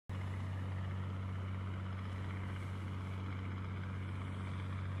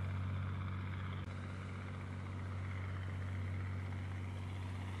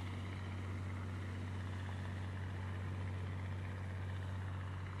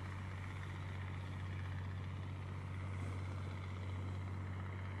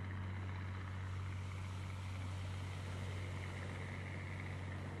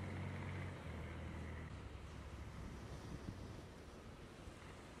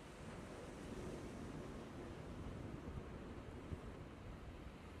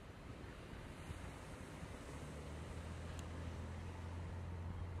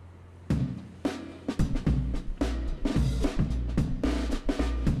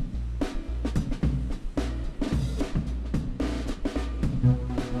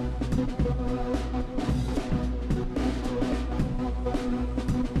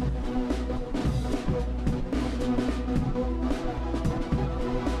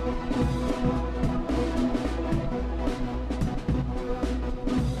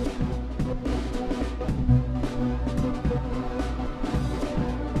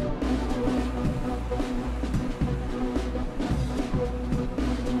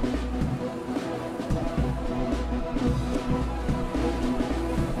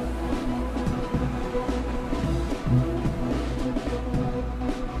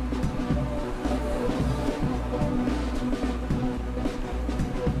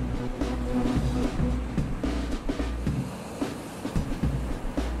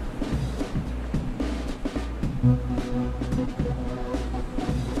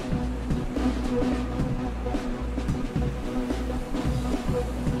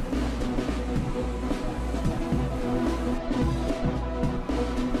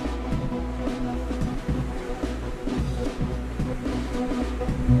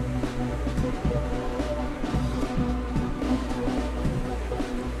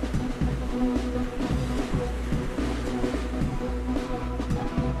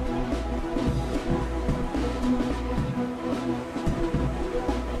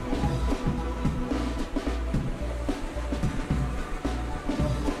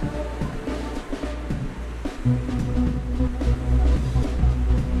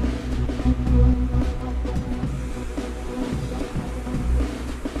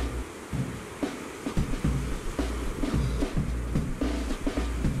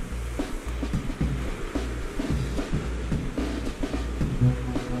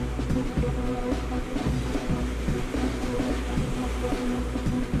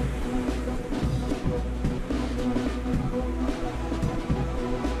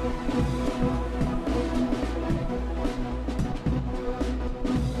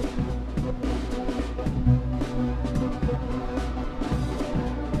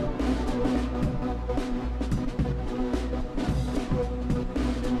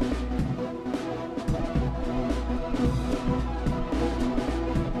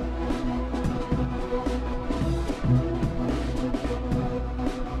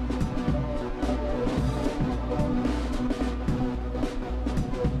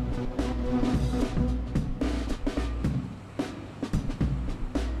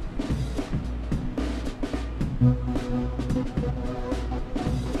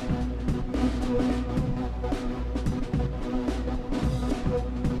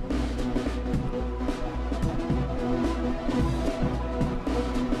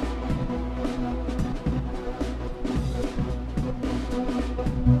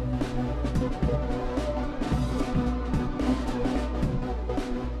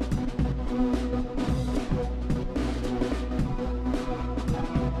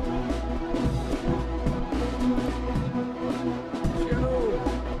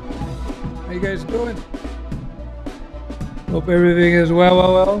guys doing? Hope everything is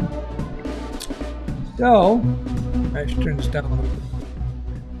well. So, I should turn this down a little bit.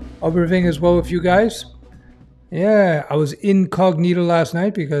 Hope everything is well with you guys. Yeah, I was incognito last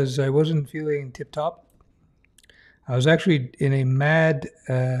night because I wasn't feeling tip-top. I was actually in a mad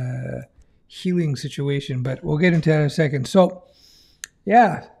healing situation, but we'll get into that in a second. So,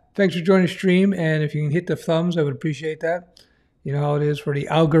 yeah, thanks for joining the stream, and if you can hit the thumbs, I would appreciate that. You know how it is for the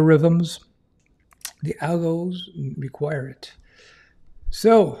algorithms. The algos require it.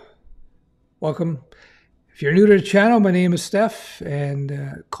 So, welcome. If you're new to the channel, my name is Stef,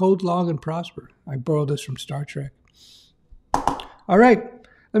 and code, log, and prosper. I borrowed this from Star Trek. All right,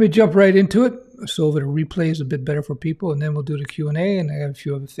 let me jump right into it so that the replay is a bit better for people, and then we'll do the Q&A, and I have a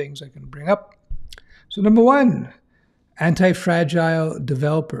few other things I can bring up. So number one, AntiFragile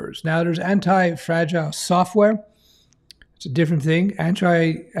developers. Now there's AntiFragile software. It's a different thing.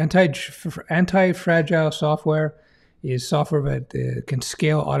 Anti-fragile software is software that can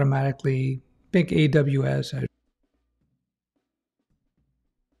scale automatically. Think AWS.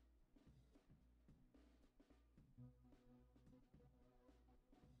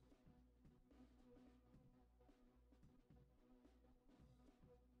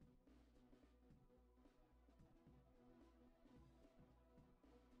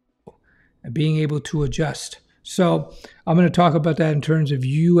 And being able to adjust. So I'm going to talk about that in terms of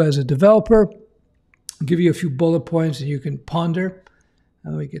you as a developer. I'll give you a few bullet points that you can ponder.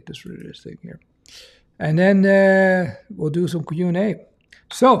 Let me get this rid of this thing here. And then we'll do some Q&A.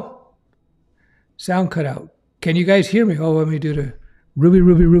 So, sound cut out. Can you guys hear me? Oh, let me do the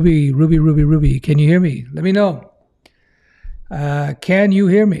Ruby. Can you hear me? Let me know. Can you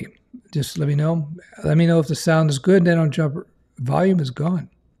hear me? Just let me know. Let me know if the sound is good. Then I'll jump. Volume is gone.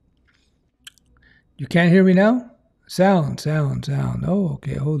 You can't hear me now? Sound. Oh,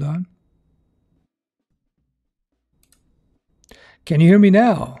 okay, hold on. Can you hear me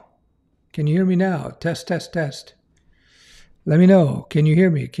now? Can you hear me now? Test. Let me know. Can you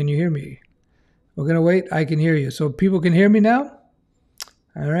hear me? We're going to wait. I can hear you. So people can hear me now?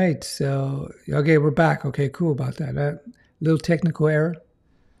 All right. So, okay, we're back. Okay, cool about that. Little technical error.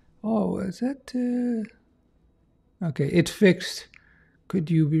 Oh, is that? Okay, it's fixed. Could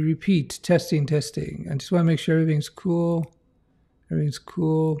you repeat? Testing. I just want to make sure everything's cool.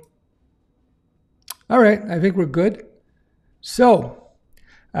 All right, I think we're good. So,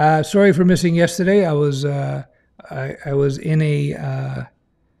 sorry for missing yesterday. I was in a.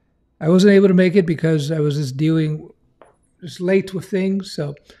 I wasn't able to make it because I was just late with things.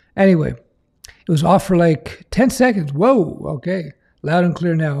 So, anyway, it was off for like 10 seconds. Whoa. Okay, loud and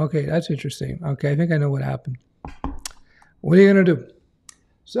clear now. Okay, that's interesting. Okay, I think I know what happened. What are you gonna do?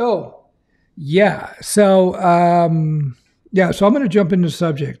 So, So I'm going to jump into the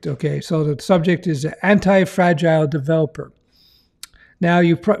subject. Okay, so the subject is anti-fragile developer. Now,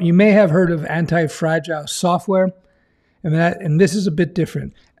 you may have heard of anti-fragile software, and this is a bit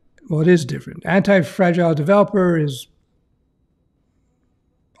different. Well, it is different. Anti-fragile developer is,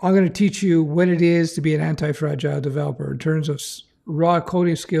 I'm going to teach you what it is to be an anti-fragile developer in terms of raw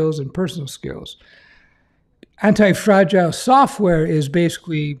coding skills and personal skills. Anti-fragile software is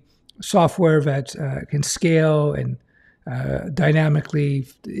basically software that can scale and dynamically.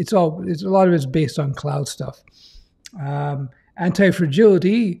 A lot of it's based on cloud stuff.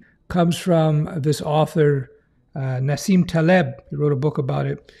 Anti-fragility comes from this author, Nassim Taleb. He wrote a book about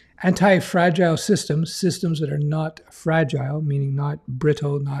it. Anti-fragile systems that are not fragile, meaning not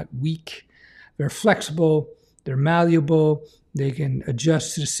brittle, not weak. They're flexible, they're malleable, they can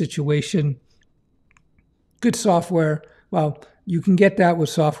adjust to the situation. Good software. Well, you can get that with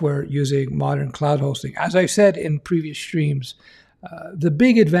software using modern cloud hosting. As I said in previous streams, the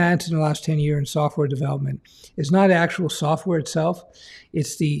big advance in the last 10 years in software development is not actual software itself.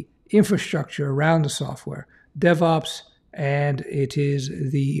 It's the infrastructure around the software, DevOps, and it is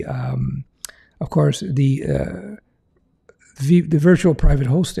the, of course, the virtual private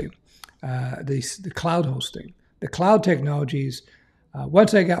hosting, the cloud hosting, the cloud technologies.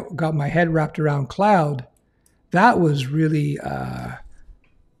 Once I got my head wrapped around cloud, that was really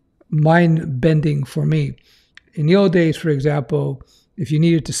mind-bending for me. In the old days, for example, if you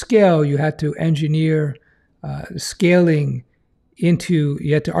needed to scale, you had to engineer scaling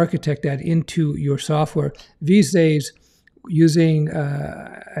you had to architect that into your software. These days, using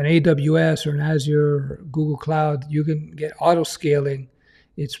an AWS or an Azure or Google Cloud, you can get auto-scaling.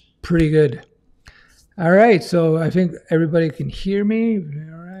 It's pretty good. All right, so I think everybody can hear me.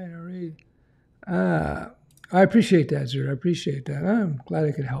 All right. I appreciate that, sir. I appreciate that. I'm glad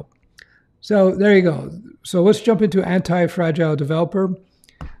I could help. So there you go. So let's jump into anti-fragile developer.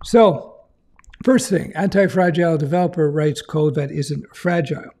 So First thing, AntiFragile developer writes code that isn't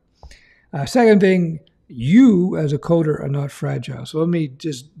fragile. Second thing, you as a coder are not fragile. So let me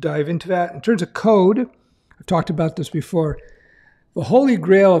just dive into that. In terms of code, I've talked about this before. The holy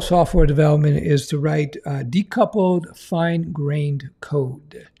grail of software development is to write decoupled, fine-grained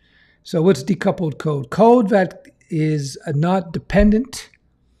code. So what's decoupled code? Code that is not dependent,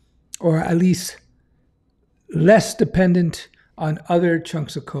 or at least less dependent on other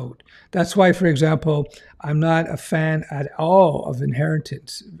chunks of code. That's why, for example, I'm not a fan at all of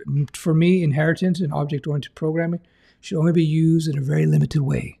inheritance. For me, inheritance in object-oriented programming should only be used in a very limited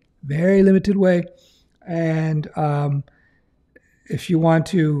way. Very limited way. And if you want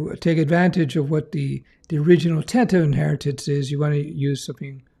to take advantage of what the original intent of inheritance is, you want to use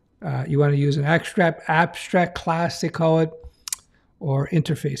something, you want to use an abstract class, they call it, or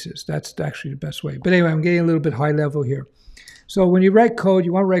interfaces. That's actually the best way. But anyway, I'm getting a little bit high level here. So when you write code,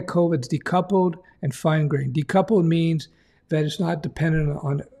 you want to write code that's decoupled and fine-grained. Decoupled means that it's not dependent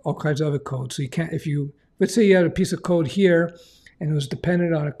on all kinds of other code. So you can't, let's say you had a piece of code here and it was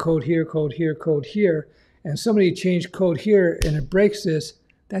dependent on a code here, code here, code here, and somebody changed code here and it breaks this,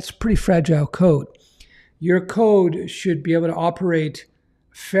 that's pretty fragile code. Your code should be able to operate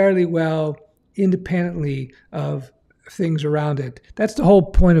fairly well independently of things around it. That's the whole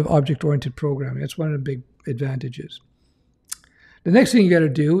point of object-oriented programming. That's one of the big advantages. The next thing you got to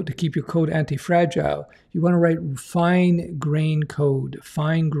do to keep your code anti-fragile, you want to write fine-grained code,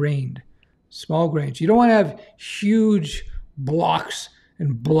 fine-grained, small grains. You don't want to have huge blocks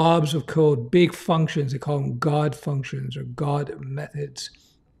and blobs of code, big functions. They call them God functions or God methods.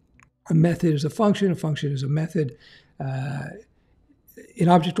 A method is a function is a method. In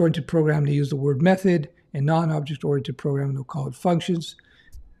object-oriented programming, they use the word method. In non-object-oriented programming, they'll call it functions.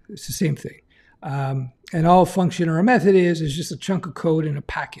 It's the same thing. And all function or a method is just a chunk of code in a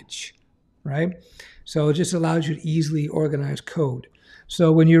package, right? So it just allows you to easily organize code.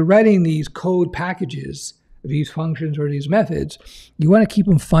 So when you're writing these code packages, these functions or these methods, you want to keep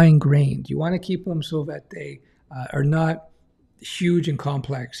them fine-grained. You want to keep them so that they are not huge and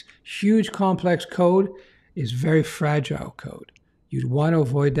complex. Huge, complex code is very fragile code. You'd want to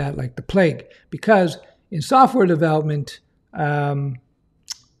avoid that like the plague, because in software development,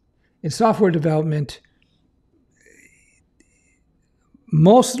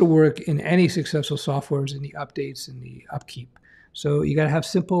 most of the work in any successful software is in the updates and the upkeep. So you got to have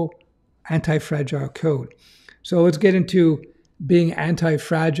simple anti-fragile code. So let's get into being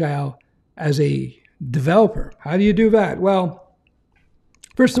anti-fragile as a developer. How do you do that? Well,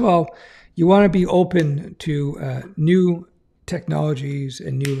 first of all, you want to be open to new technologies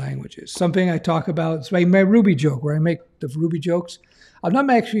and new languages. Something I talk about, it's like my Ruby joke, where I make the Ruby jokes. I'm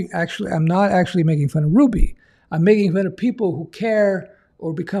not actually making fun of Ruby. I'm making fun of people who care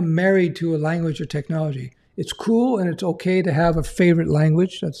or become married to a language or technology. It's cool and it's okay to have a favorite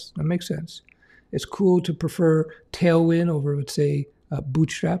language. That makes sense. It's cool to prefer Tailwind over, let's say,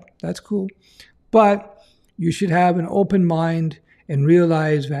 Bootstrap. That's cool. But you should have an open mind and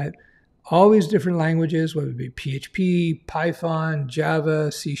realize that all these different languages, whether it be PHP, Python,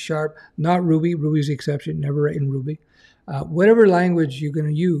 Java, C#, not Ruby. Ruby's the exception. Never write in Ruby. Whatever language you're going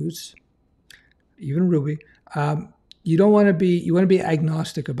to use, even Ruby, you want to be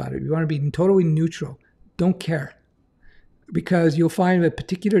agnostic about it. You want to be totally neutral. Don't care. Because you'll find that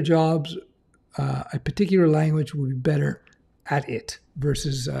particular jobs, a particular language will be better at it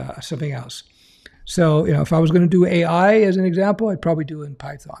versus something else. So, if I was going to do AI as an example, I'd probably do it in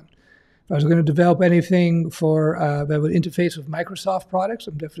Python. If I was going to develop anything for that would interface with Microsoft products,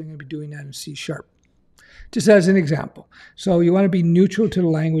 I'm definitely going to be doing that in C#. Just as an example. So you want to be neutral to the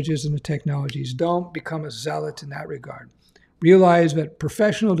languages and the technologies. Don't become a zealot in that regard. Realize that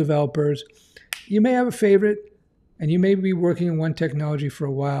professional developers, you may have a favorite and you may be working in one technology for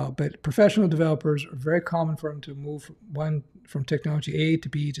a while, but professional developers are very common for them to move from technology A to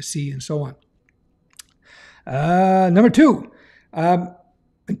B to C and so on. Number two,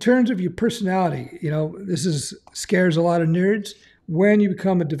 in terms of your personality, this scares a lot of nerds. When you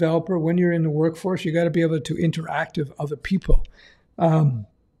become a developer, when you're in the workforce, you got to be able to interact with other people. The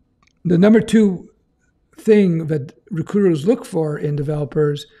number two thing that recruiters look for in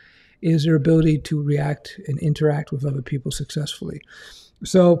developers is their ability to react and interact with other people successfully.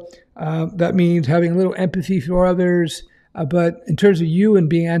 So that means having a little empathy for others. But in terms of you and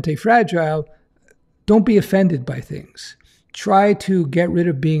being anti-fragile, don't be offended by things. Try to get rid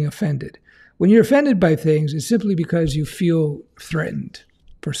of being offended. When you're offended by things, it's simply because you feel threatened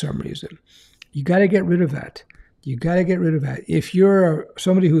for some reason. You got to get rid of that. You got to get rid of that. If you're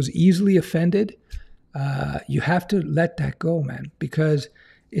somebody who's easily offended, you have to let that go, man, because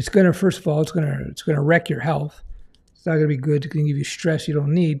it's going to, first of all, it's going to wreck your health. It's not going to be good. It's going to give you stress you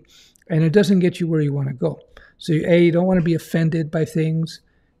don't need. And it doesn't get you where you want to go. So you don't want to be offended by things.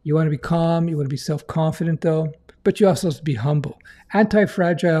 You want to be calm. You want to be self-confident, though. But you also have to be humble.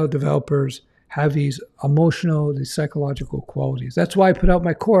 AntiFragile developers have these emotional, these psychological qualities. That's why I put out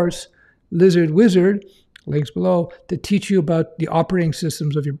my course, Lizard Wizard, links below, to teach you about the operating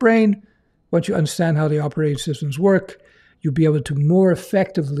systems of your brain. Once you understand how the operating systems work, you'll be able to more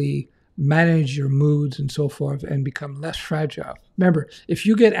effectively manage your moods and so forth and become less fragile. Remember, if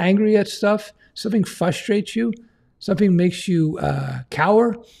you get angry at stuff, something frustrates you, something makes you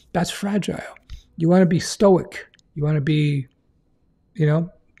cower, that's fragile. You want to be stoic. You want to be,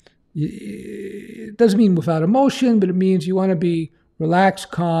 it doesn't mean without emotion, but it means you want to be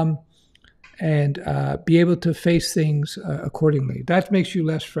relaxed, calm, and be able to face things accordingly. That makes you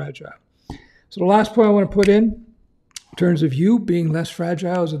less fragile. So the last point I want to put in terms of you being less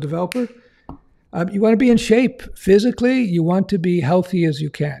fragile as a developer, you want to be in shape physically. You want to be healthy as you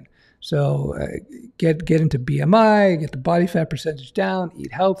can. So get into BMI, get the body fat percentage down,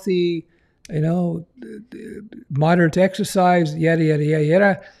 eat healthy, moderate exercise, yada, yada, yada,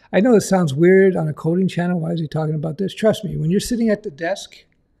 yada. I know it sounds weird on a coding channel. Why is he talking about this? Trust me, when you're sitting at the desk,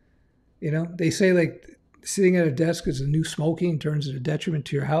 they say like sitting at a desk is a new smoking in terms of the detriment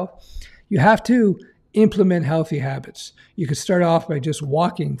to your health. You have to implement healthy habits. You could start off by just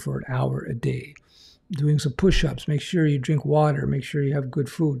walking for an hour a day, doing some push-ups, make sure you drink water, make sure you have good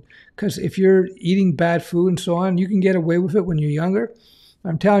food. Because if you're eating bad food and so on, you can get away with it when you're younger.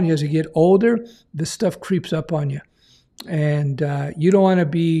 I'm telling you, as you get older, this stuff creeps up on you. And you don't want to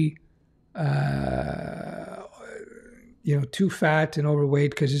be too fat and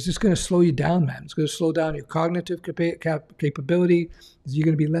overweight, because it's just going to slow you down, man. It's going to slow down your cognitive capability. You're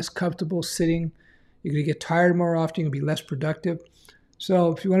going to be less comfortable sitting. You're going to get tired more often. You're going to be less productive.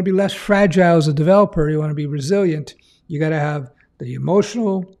 So if you want to be less fragile as a developer, you want to be resilient, you got to have the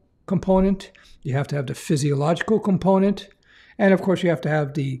emotional component. You have to have the physiological component. And of course, you have to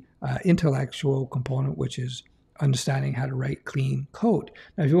have the intellectual component, which is understanding how to write clean code.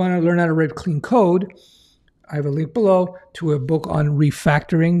 Now, if you want to learn how to write clean code, I have a link below to a book on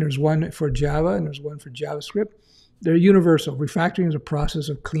refactoring. There's one for Java and there's one for JavaScript. They're universal. Refactoring is a process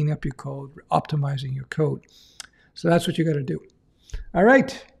of cleaning up your code, optimizing your code. So that's what you got to do. All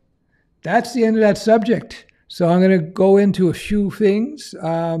right. That's the end of that subject. So I'm going to go into a few things,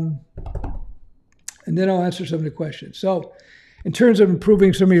 and then I'll answer some of the questions. So in terms of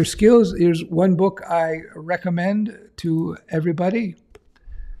improving some of your skills, here's one book I recommend to everybody.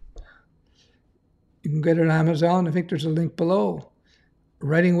 You can get it on Amazon. I think there's a link below.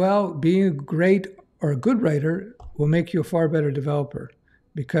 Writing well, being a great or a good writer will make you a far better developer,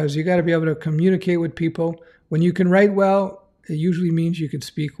 because you got to be able to communicate with people. When you can write well, it usually means you can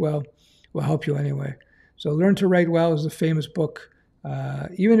speak well. Will help you anyway. So Learn to Write Well is a famous book.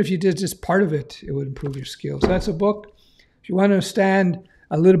 Even if you did just part of it, it would improve your skills. So that's a book. If you want to understand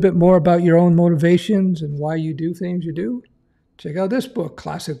a little bit more about your own motivations and why you do things you do, check out this book,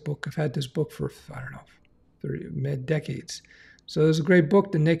 classic book. I've had this book for, 30 decades. So there's a great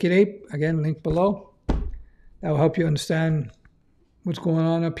book, The Naked Ape. Again, link below. That will help you understand what's going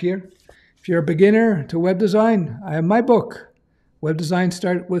on up here. If you're a beginner to web design, I have my book, Web Design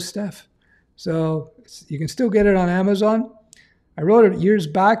Start with Stef. So you can still get it on Amazon. I wrote it years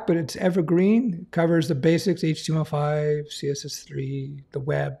back, but it's evergreen. It covers the basics, HTML5, CSS3, the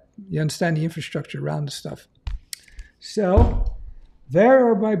web. You understand the infrastructure around the stuff. So there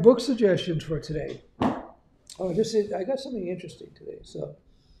are my book suggestions for today. Oh, I got something interesting today. So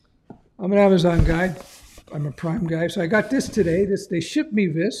I'm an Amazon guy. I'm a Prime guy. So I got this today. They shipped me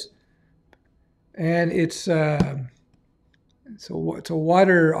this. And it's a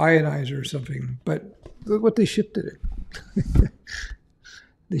water ionizer or something. But look what they shipped it in.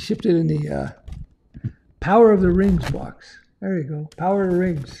 They shipped it in the Power of the Rings box. There you go. Power of the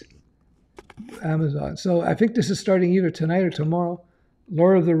Rings. Amazon. So I think this is starting either tonight or tomorrow.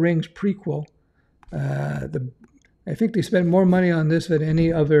 Lord of the Rings prequel. I think they spent more money on this than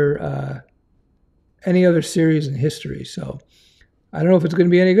any other series in history. So I don't know if it's going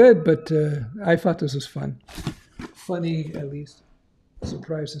to be any good, but I thought this was fun. Funny, at least.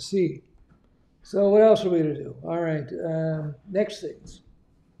 Surprised to see. So what else are we going to do? All right. Next things.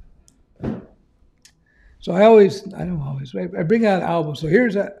 So I bring out albums. So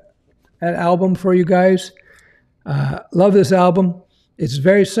here's an album for you guys. Love this album. It's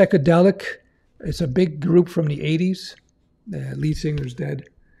very psychedelic. It's a big group from the 80s. The lead singer's dead.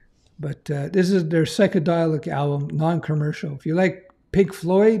 But this is their psychedelic album, non-commercial. If you like Pink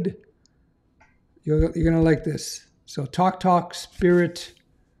Floyd, you're going to like this. So Talk Talk, Spirit,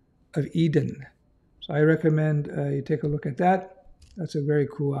 of Eden. So I recommend you take a look at that. That's a very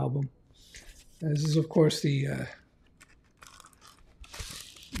cool album. And this is, of course, the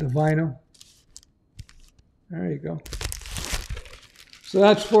vinyl. There you go. So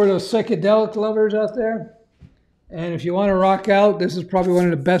that's for those psychedelic lovers out there. And if you want to rock out, this is probably one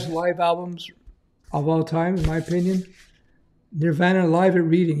of the best live albums of all time, in my opinion. Nirvana Live at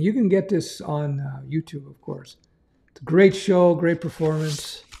Reading. You can get this on YouTube, of course. It's a great show, great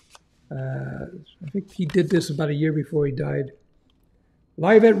performance. I think he did this about a year before he died.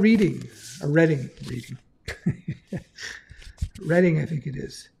 Live at Reading, Reading. Reading, I think it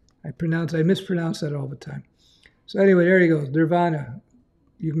is. I mispronounce that all the time. So anyway, there you go, Nirvana.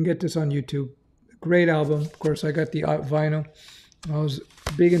 You can get this on YouTube. Great album. Of course, I got the vinyl. I was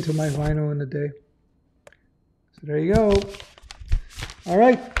big into my vinyl in the day. So there you go. All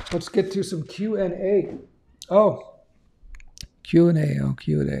right, let's get to some Q&A. Oh, Q&A. Oh,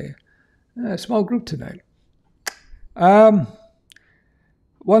 Q&A. A small group tonight.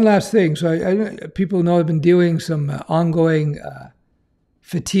 One last thing. So I people know I've been dealing some ongoing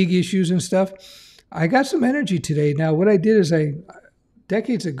fatigue issues and stuff. I got some energy today. Now, what I did is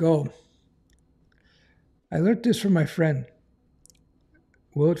decades ago, I learned this from my friend.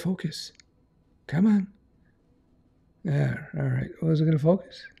 Will it focus? Come on. Yeah, all right. Was it going to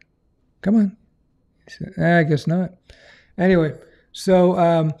focus? Come on. I guess not. Anyway, so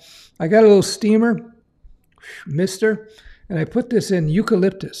I got a little steamer, mister, and I put this in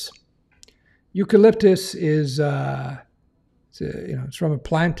eucalyptus. Eucalyptus is, it's from a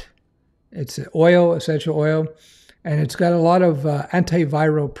plant. It's an oil, essential oil, and it's got a lot of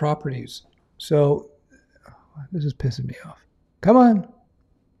antiviral properties. So this is pissing me off. Come on.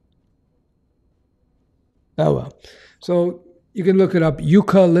 Oh, well. So you can look it up,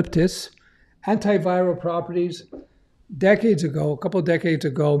 eucalyptus, antiviral properties. Decades ago, a couple of decades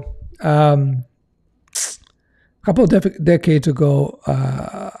ago,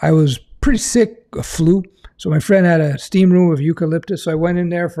 I was pretty sick, a flu. So my friend had a steam room of eucalyptus. So I went in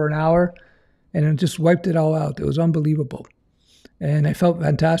there for an hour and it just wiped it all out. It was unbelievable. And I felt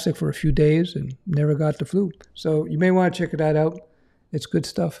fantastic for a few days and never got the flu. So you may want to check that out. It's good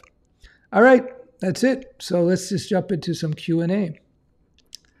stuff. All right, that's it. So let's just jump into some Q&A.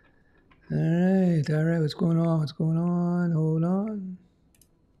 All right. What's going on? Hold on.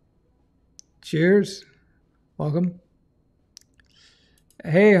 Cheers. Welcome.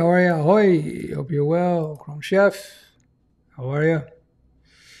 Hey, how are you? Ahoy. Hope you're well. Chrome Chef. How are you?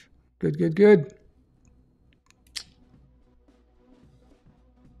 Good.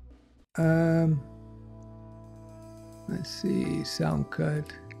 Let's see. Sound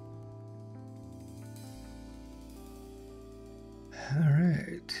cut. All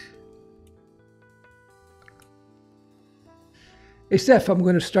right. Hey, Stef, I'm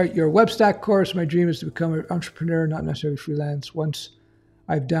going to start your WebStack course. My dream is to become an entrepreneur, not necessarily freelance. Once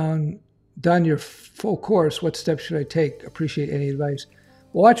I've done your full course, what steps should I take? Appreciate any advice.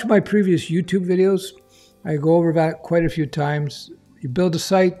 Watch my previous YouTube videos. I go over that quite a few times. You build a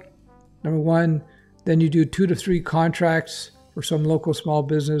site, number one, then you do 2 to 3 contracts for some local small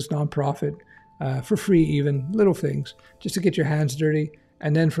business, nonprofit, for free even, little things, just to get your hands dirty.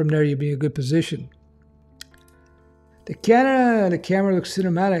 And then from there, you'll be in a good position. The camera looks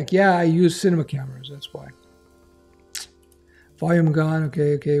cinematic. Yeah, I use cinema cameras, that's why. Volume gone,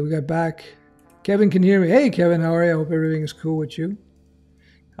 okay, we got back. Kevin can hear me. Hey, Kevin, how are you? I hope everything is cool with you.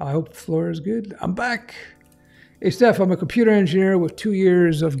 I hope the floor is good. I'm back. Hey, Stef, I'm a computer engineer with 2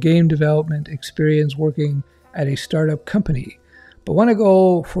 years of game development experience working at a startup company, but want to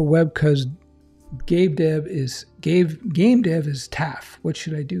go for web because game dev is tough. What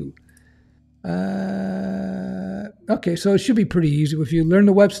should I do? Okay, so it should be pretty easy if you learn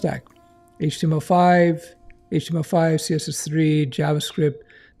the web stack. HTML5, CSS3, JavaScript,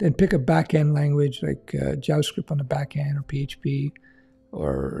 then pick a backend language like JavaScript on the backend or PHP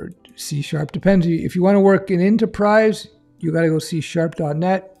or C#. Depends. If you want to work in enterprise, you got to go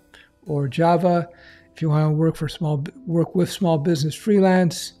C#.net or Java. If you want to work with small business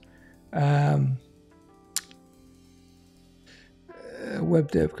freelance,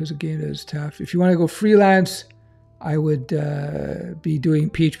 web dev because again it is tough. If you want to go freelance, I would be doing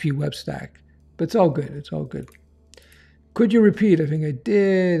PHP web stack, but it's all good. Could you repeat? I think I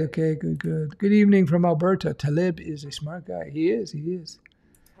did. Okay, good evening from Alberta. Talib is a smart guy. He is.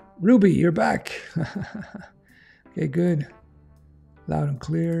 Ruby, you're back. Okay, good, loud and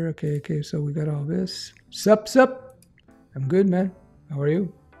clear. Okay, so we got all this. Sup. I'm good, man. How are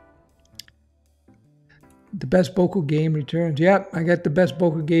you? The best Boku game returns. Yeah, I got the best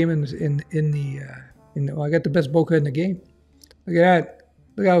Boku game I got the best Boku in the game. Look at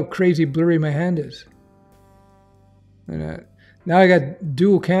Look how crazy blurry my hand is. And now I got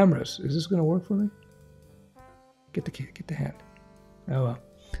dual cameras. Is this going to work for me? Get the hand. Oh well.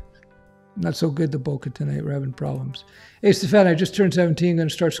 Not so good, the bokeh tonight. We're having problems. Hey, Stefan, I just turned 17. Going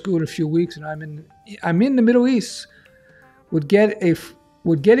to start school in a few weeks, and I'm in the Middle East. Would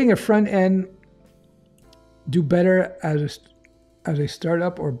getting a front end do better as a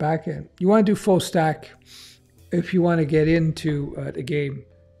startup or back end? You want to do full stack if you want to get into the game,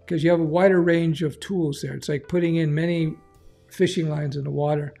 because you have a wider range of tools there. It's like putting in many fishing lines in the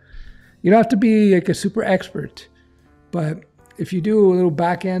water. You don't have to be like a super expert, but if you do a little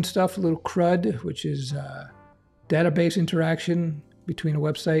back-end stuff, a little CRUD, which is database interaction between a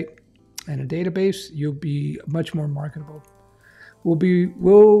website and a database, you'll be much more marketable. We'll be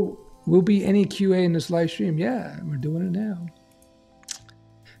any QA in this live stream. Yeah, we're doing it now.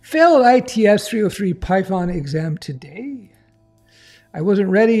 Failed ITS 303 Python exam today. I wasn't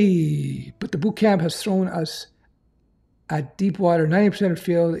ready, but the bootcamp has thrown us at deep water. 90%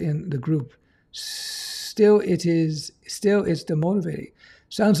 failed in the group. Still, it's demotivating.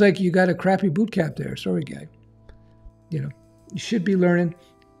 Sounds like you got a crappy boot camp there. Sorry, guy. You should be learning.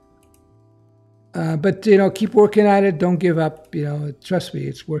 But, keep working at it. Don't give up. Trust me,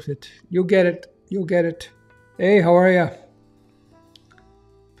 it's worth it. You'll get it. You'll get it. Hey, how are you?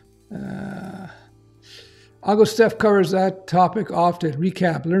 Stef covers that topic often.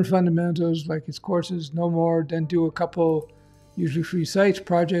 Recap. Learn fundamentals like his courses. No more. Then do a couple usually free sites,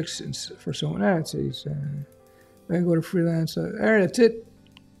 projects, and for someone else. Then go to freelance. All right, that's it.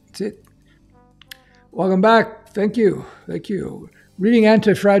 That's it. Welcome back. Thank you. Thank you. Reading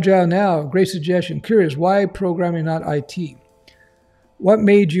AntiFragile now. Great suggestion. Curious, why programming, not IT? What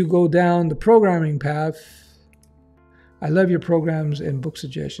made you go down the programming path? I love your programs and book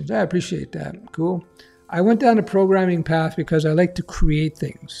suggestions. I appreciate that. Cool. I went down the programming path because I like to create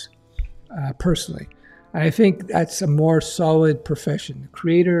things personally. And I think that's a more solid profession.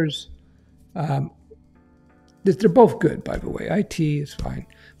 Creators, they're both good, by the way. IT is fine.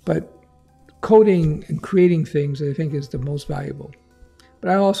 But coding and creating things, I think, is the most valuable.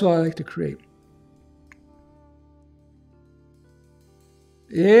 But I like to create.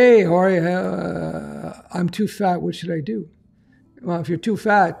 Hey, how are you? I'm too fat. What should I do? Well, if you're too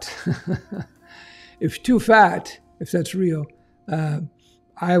fat, if that's real,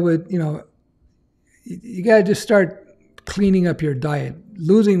 I would, you got to just start cleaning up your diet.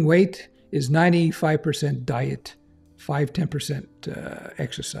 Losing weight is 95% diet, 5-10%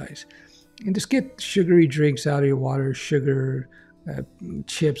 exercise. And just get sugary drinks out of your water, sugar,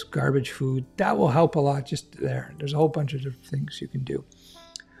 chips, garbage food. That will help a lot just there. There's a whole bunch of different things you can do.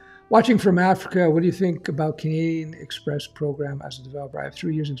 Watching from Africa, what do you think about Canadian Express program as a developer? I have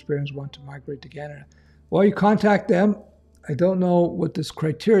 3 years experience, want to migrate to Canada. Well, you contact them. I don't know what this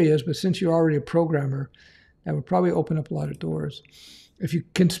criteria is, but since you're already a programmer, that would probably open up a lot of doors. If you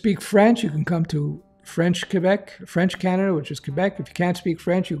can speak French, you can come to French Canada, which is Quebec. If you can't speak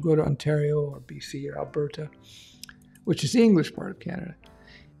French, you go to Ontario or BC or Alberta, which is the English part of Canada.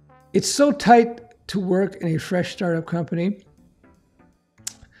 It's so tight to work in a fresh startup company.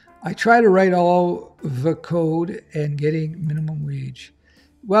 I try to write all the code and getting minimum wage.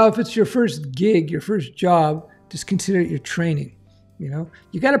 Well, if it's your first gig, your first job, just consider it your training. You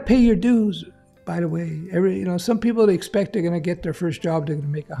got to pay your dues. By the way, some people they expect they're going to get their first job, they're going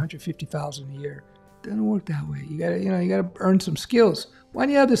to make $150,000 a year. It doesn't work that way. You got to earn some skills.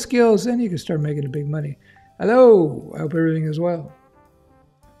 When you have the skills, then you can start making the big money. Hello, I hope everything is well.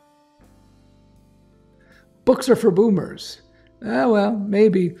 Books are for boomers. Well,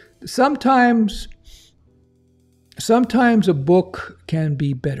 maybe. Sometimes a book can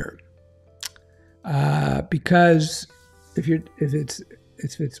be better because if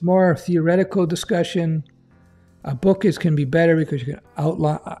it's more theoretical discussion, a book can be better because you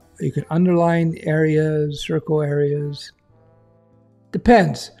can underline areas, circle areas.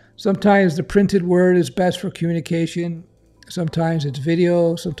 Depends. Sometimes the printed word is best for communication. Sometimes it's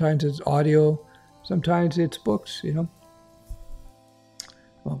video. Sometimes it's audio. Sometimes it's books.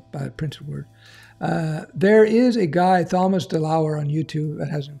 Well, by the printed word. There is a guy, Thomas DeLauer, on YouTube that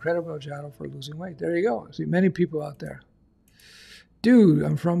has an incredible channel for losing weight. There you go. See many people out there. Dude,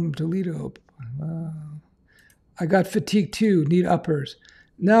 I'm from Toledo. I got fatigue too. Need uppers.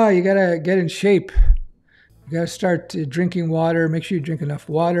 No, you got to get in shape. You got to start drinking water. Make sure you drink enough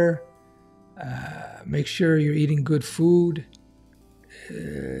water. Make sure you're eating good food.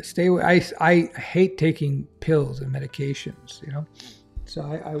 Stay away. I hate taking pills and medications, So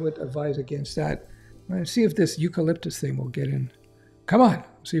I would advise against that. Let's see if this eucalyptus thing will get in. Come on.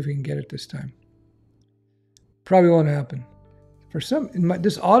 See if we can get it this time. Probably won't happen. For some,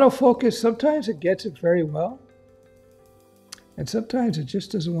 this autofocus, sometimes it gets it very well. And sometimes it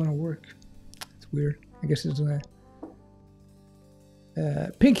just doesn't want to work. It's weird. I guess it's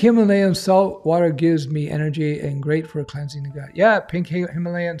pink Himalayan salt water gives me energy and great for cleansing the gut. Yeah, pink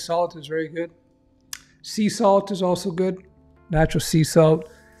Himalayan salt is very good. Sea salt is also good. Natural sea salt.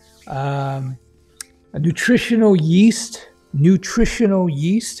 A nutritional yeast.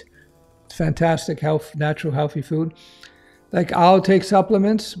 It's fantastic, natural, healthy food. Like, I'll take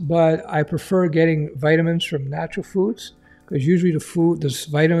supplements, but I prefer getting vitamins from natural foods because usually the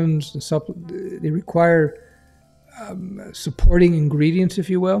vitamins, they require supporting ingredients, if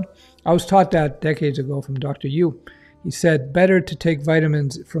you will. I was taught that decades ago from Dr. Yu. He said better to take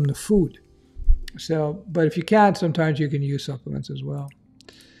vitamins from the food. So, but if you can't, sometimes you can use supplements as well.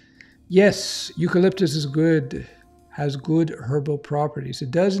 Yes, eucalyptus is good, has good herbal properties.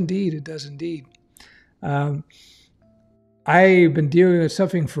 It does indeed. It does indeed. I've been dealing with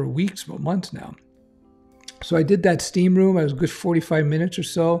something for weeks, but months now. So I did that steam room. I was a good 45 minutes or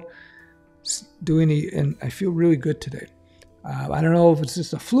so doing it, and I feel really good today. I don't know if it's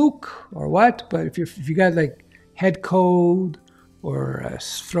just a fluke or what, but if you got like head cold or a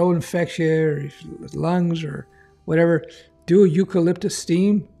throat infection or lungs or whatever, do a eucalyptus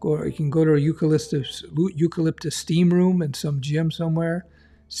steam. Or you can go to a eucalyptus steam room in some gym somewhere.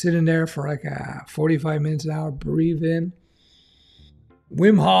 Sit in there for like 45 minutes an hour. Breathe in.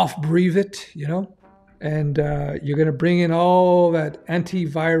 Wim Hof, breathe it, and you're going to bring in all that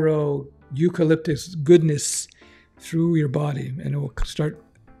antiviral eucalyptus goodness through your body, and it will start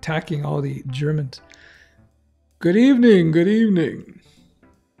attacking all the Germans. Good evening, good evening.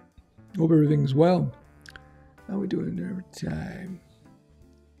 Hope everything's well. How are we doing every time?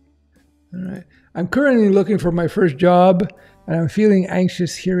 All right. I'm currently looking for my first job, and I'm feeling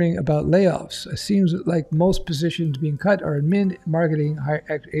anxious hearing about layoffs. It seems like most positions being cut are admin, marketing,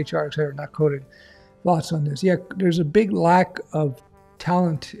 HR, etc., not coding. Thoughts on this? Yeah, there's a big lack of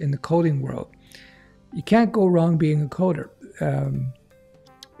talent in the coding world. You can't go wrong being a coder.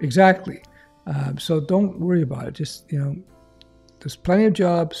 Exactly. So don't worry about it. Just, there's plenty of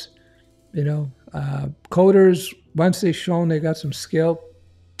jobs. Coders, once they've shown they got some skill,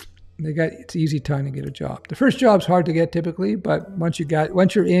 it's easy time to get a job. The first job's hard to get typically, but once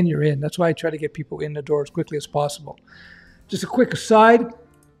you're in, you're in. That's why I try to get people in the door as quickly as possible. Just a quick aside.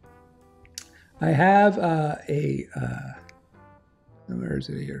 I have where is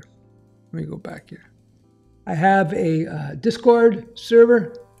it here? Let me go back here. I have a Discord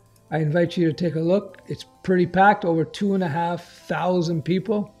server. I invite you to take a look. It's pretty packed, over 2,500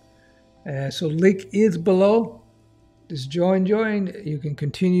 people. So link is below. Just join. You can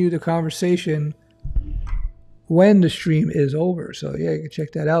continue the conversation when the stream is over. So yeah, you can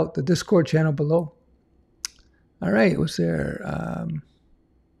check that out. The Discord channel below. All right, what's there?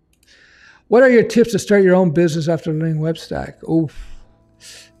 What are your tips to start your own business after learning Webstack? Oof.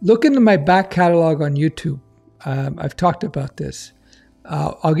 Look into my back catalog on YouTube. I've talked about this.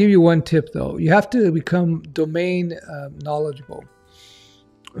 I'll give you one tip though. You have to become domain knowledgeable.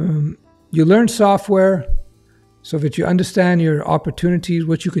 You learn software so that you understand your opportunities,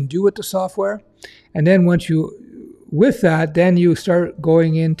 what you can do with the software. And then with that, then you start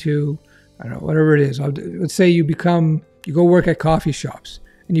going into, I don't know, whatever it is. Let's say you go work at coffee shops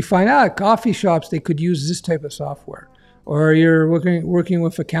and you find out coffee shops, they could use this type of software. Or you're working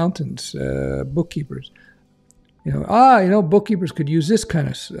with accountants, bookkeepers. Bookkeepers could use this kind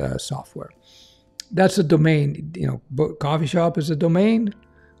of software. That's a domain. Coffee shop is a domain.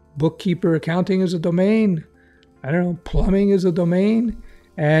 Bookkeeper, accounting is a domain. I don't know, plumbing is a domain.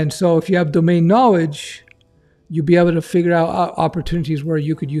 And so if you have domain knowledge, you'll be able to figure out opportunities where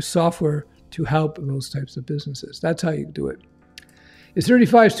you could use software to help those types of businesses. That's how you do it. Is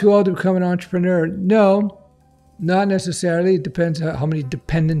 35 too old to become an entrepreneur? No, not necessarily. It depends how many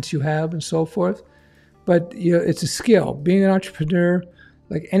dependents you have and so forth. But it's a skill. Being an entrepreneur,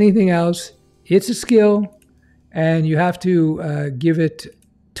 like anything else, it's a skill, and you have to give it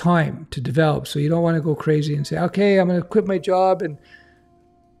time to develop. So you don't want to go crazy and say, okay, I'm going to quit my job and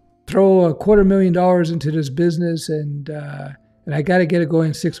throw $250,000 into this business, and I got to get it going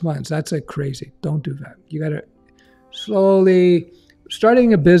in 6 months. That's like crazy. Don't do that. You got to slowly.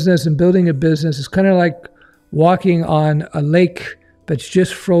 Starting a business and building a business is kind of like walking on a lake that's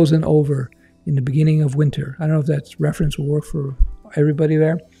just frozen over in the beginning of winter. I don't know if that reference will work for everybody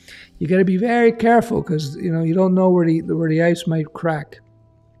there. You got to be very careful because you don't know where the ice might crack.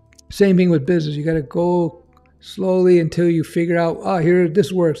 Same thing with business. You got to go slowly until you figure out, here,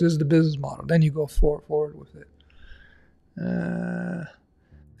 this works. This is the business model. Then you go forward with it.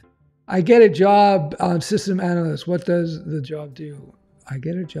 I get a job on system analyst. What does the job do? I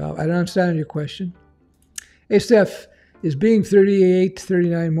get a job. I don't understand your question. Hey, Steph, is being 38,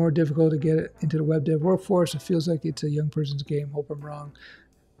 39 more difficult to get into the web dev workforce? It feels like it's a young person's game. Hope I'm wrong.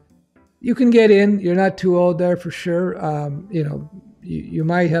 You can get in. You're not too old there for sure. You know, you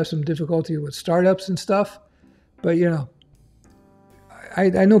might have some difficulty with startups and stuff, but you know,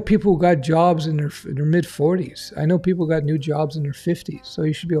 I know people who got jobs in their mid 40s. I know people got new jobs in their 50s, so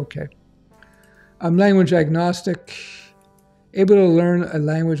you should be okay. I'm language agnostic, able to learn a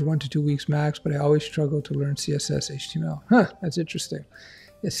language 1 to 2 weeks max, but I always struggle to learn CSS, HTML. Huh, that's interesting.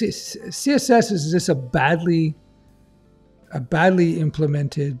 Yeah, CSS is just a badly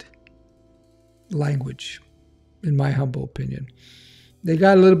implemented language, in my humble opinion. They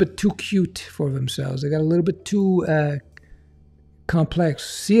got a little bit too cute for themselves. They got a little bit too complex.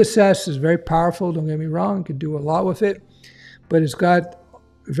 CSS is very powerful, don't get me wrong. You can do a lot with it, but it's got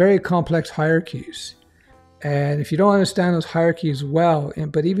very complex hierarchies. And if you don't understand those hierarchies well,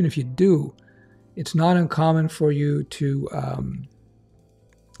 but even if you do, it's not uncommon for you to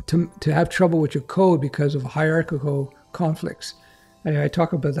have trouble with your code because of hierarchical conflicts. Anyway, I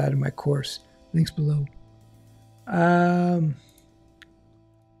talk about that in my course. Links below.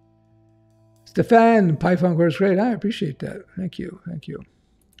 Stefan, Python course, great. I appreciate that. Thank you. Thank you.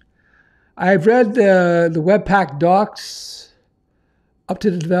 I've read the Webpack docs up to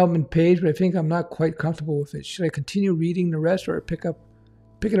the development page, but I think I'm not quite comfortable with it. Should I continue reading the rest or pick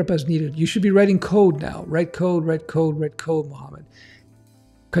it up as needed? You should be writing code now. Write code, Mohammed.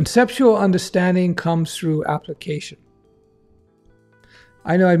 Conceptual understanding comes through application.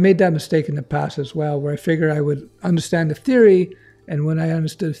 I know I've made that mistake in the past as well, where I figured I would understand the theory, and when I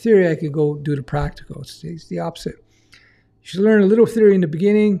understood the theory, I could go do the practical. It's the opposite. You should learn a little theory in the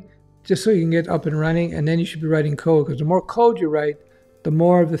beginning, just so you can get up and running, and then you should be writing code, because the more code you write, the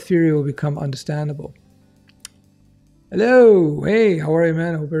more of the theory will become understandable. Hello. Hey, how are you,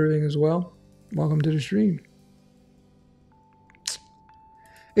 man? Hope everything is well. Welcome to the stream.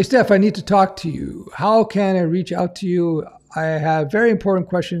 Hey, Steph, I need to talk to you. How can I reach out to you? I have very important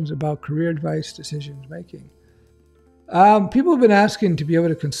questions about career advice, decisions making. People have been asking to be able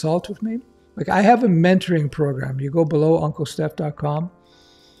to consult with me. Like, I have a mentoring program. You go below unclestef.com.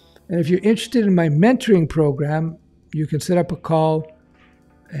 And if you're interested in my mentoring program, you can set up a call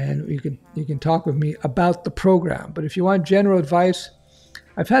and you can talk with me about the program. But if you want general advice,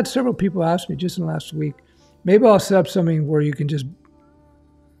 I've had several people ask me just in the last week, maybe I'll set up something where you can just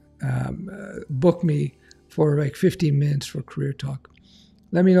book me for like 15 minutes for career talk.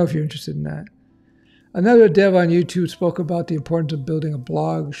 Let me know if you're interested in that. Another dev on YouTube spoke about the importance of building a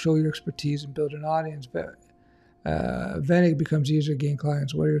blog, show your expertise, and build an audience. Then it becomes easier to gain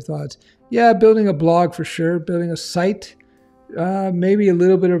clients. What are your thoughts? Yeah, building a blog for sure. Building a site, maybe a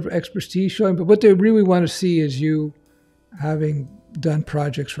little bit of expertise showing. But what they really want to see is you having done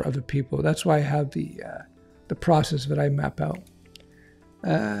projects for other people. That's why I have the process that I map out.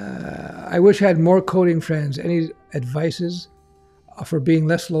 I wish I had more coding friends. Any advices for being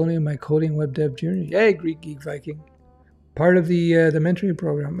less lonely in my coding web dev journey? Hey, Greek Geek Viking, part of the mentoring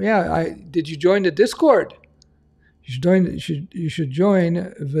program. Yeah, did you join the Discord? You should join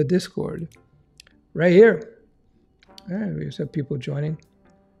the Discord right here. Yeah, we just have people joining.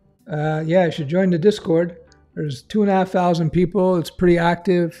 Yeah, you should join the Discord. There's 2,500 people. It's pretty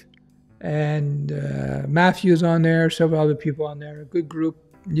active. And Matthew's on there, several other people on there. A good group.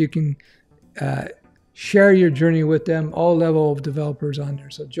 You can share your journey with them. All level of developers on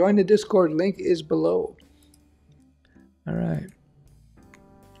there. So join the Discord. Link is below. All right.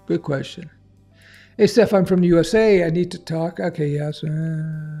 Good question. Hey, Steph, I'm from the USA. I need to talk. Okay, yes.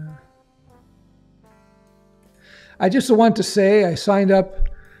 I just want to say I signed up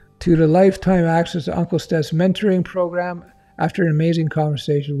to the lifetime access to Uncle Stef's mentoring program after an amazing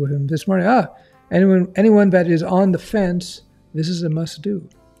conversation with him this morning. Anyone that is on the fence, this is a must-do.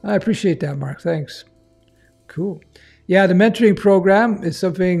 I appreciate that, Mark. Thanks. Cool. Yeah, the mentoring program is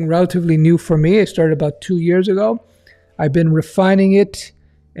something relatively new for me. I started about 2 years ago. I've been refining it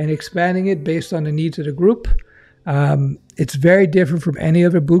and expanding it based on the needs of the group. It's very different from any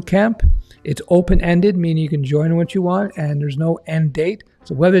other boot camp. It's open-ended, meaning you can join what you want, and there's no end date.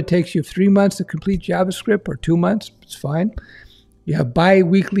 So whether it takes you 3 months to complete JavaScript or 2 months, it's fine. You have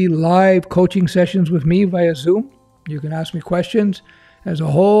bi-weekly live coaching sessions with me via Zoom. You can ask me questions. There's a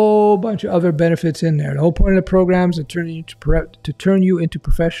whole bunch of other benefits in there. The whole point of the program is to turn you into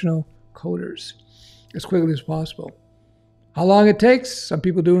professional coders as quickly as possible. How long it takes? Some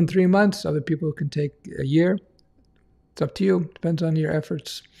people do in 3 months. Other people can take a year. It's up to you. Depends on your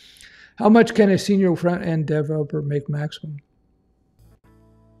efforts. How much can a senior front-end developer make maximum?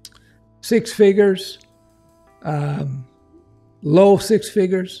 6 figures, low 6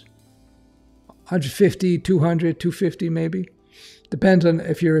 figures, 150, 200, 250 maybe. Depends on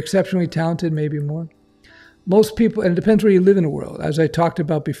if you're exceptionally talented, maybe more. Most people, and it depends where you live in the world. As I talked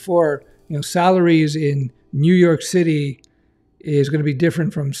about before, salaries in New York City is going to be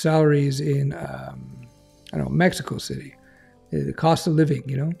different from salaries in, I don't know, Mexico City. The cost of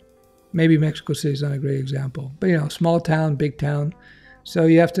living, maybe Mexico City is not a great example, but small town, big town. So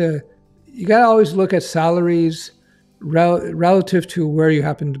you got to always look at salaries relative to where you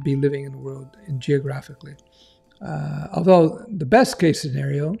happen to be living in the world and geographically. Although the best case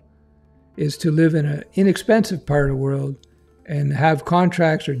scenario is to live in an inexpensive part of the world and have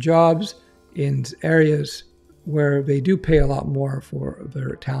contracts or jobs in areas where they do pay a lot more for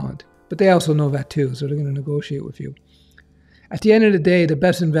their talent. But they also know that too, so they're going to negotiate with you. At the end of the day, the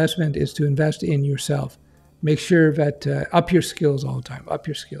best investment is to invest in yourself. Make sure that up your skills all the time, up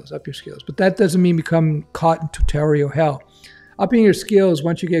your skills. But that doesn't mean become caught in tutorial hell. Upping your skills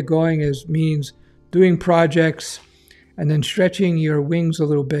once you get going means doing projects and then stretching your wings a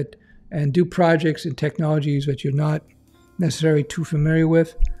little bit and do projects and technologies that you're not necessarily too familiar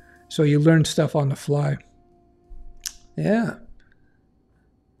with, so you learn stuff on the fly. Yeah.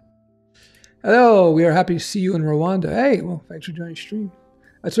 Hello, we are happy to see you in Rwanda. Hey, well, thanks for joining the stream.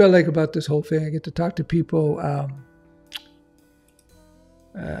 That's what I like about this whole thing. I get to talk to people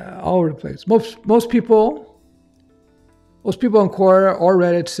all over the place. Most people on Quora or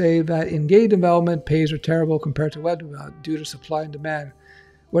Reddit say that in game development pays are terrible compared to web development due to supply and demand.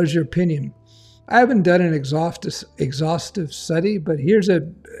 What is your opinion? I haven't done an exhaustive study, but here's a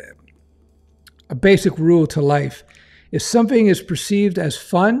basic rule to life. If something is perceived as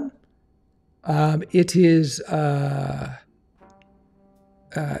fun, it's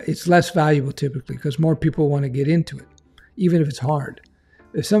less valuable typically because more people want to get into it, even if it's hard.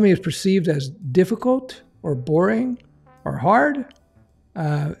 If something is perceived as difficult or boring or hard,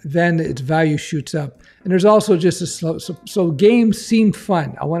 then its value shoots up. And there's also just so games seem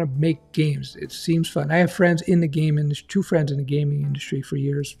fun. I want to make games. It seems fun. I have friends in the game industry, 2 friends in the gaming industry for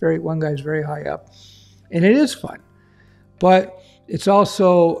years. One guy's very high up, and it is fun. But it's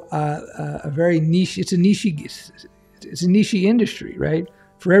also a very niche. It's a niche industry, right?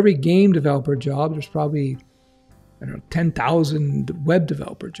 For every game developer job, there's probably 10,000 web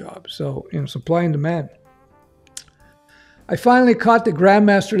developer jobs. So supply and demand. I finally caught the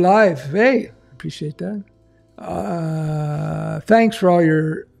Grandmaster live. Hey, appreciate that. Thanks for all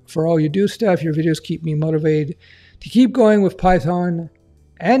you do, Stef. Your videos keep me motivated to keep going with Python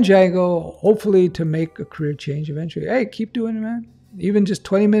and Django, hopefully to make a career change eventually. Hey, keep doing it, man. Even just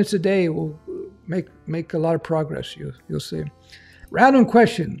 20 minutes a day will make a lot of progress. You'll see. Random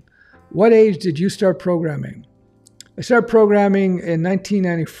question: what age did you start programming? I started programming in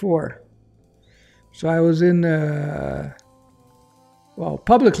 1994. So I was in. Well,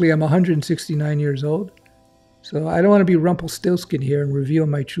 publicly, I'm 169 years old. So I don't want to be Rumpelstiltskin here and reveal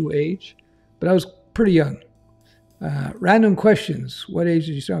my true age, but I was pretty young. Random questions. What age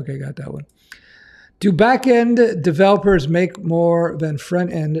did you start? Okay, I got that one. Do back-end developers make more than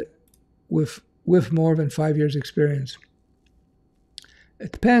front-end with more than 5 years experience?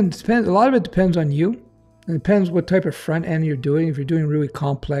 It depends. A lot of it depends on you. It depends what type of front-end you're doing. If you're doing really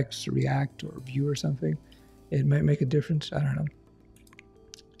complex React or Vue or something, it might make a difference. I don't know.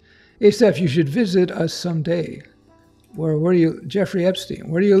 Hey, Stef, you should visit us someday. Where do you, Jeffrey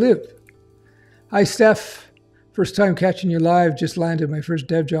Epstein, where do you live? Hi, Stef. First time catching you live. Just landed my first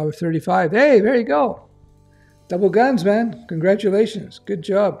dev job at 35. Hey, there you go. Double guns, man. Congratulations. Good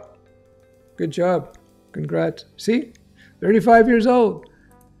job. Good job. Congrats. See? 35 years old.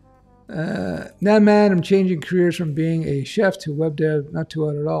 Nah, man, I'm changing careers from being a chef to web dev. Not too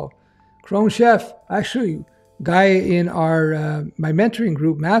hard at all. Chrome chef. Actually, guy in our my mentoring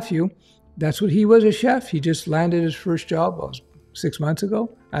group, Matthew, that's what he was, a chef. He just landed his first job 6 months ago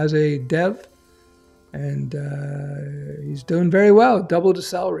as a dev, and he's doing very well, doubled the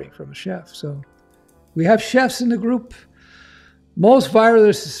salary from a chef. So we have chefs in the group. Most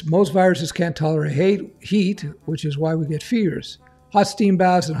viruses can't tolerate heat, which is why we get fevers. Hot steam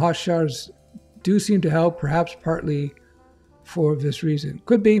baths and hot showers do seem to help, perhaps partly for this reason.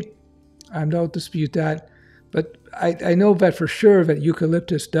 Could be. I don't dispute that. But I know that for sure that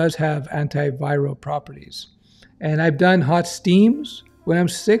eucalyptus does have antiviral properties. And I've done hot steams when I'm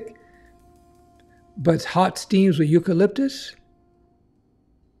sick, but hot steams with eucalyptus?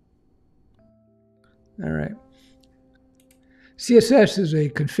 All right. CSS is a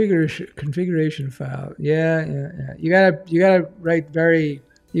configuration file. Yeah. You gotta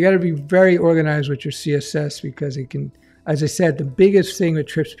be very organized with your CSS because it can, as I said, the biggest thing that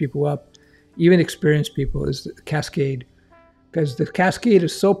trips people up even experienced people, is the cascade. Because the cascade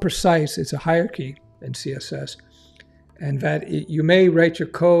is so precise, it's a hierarchy in CSS. And that you may write your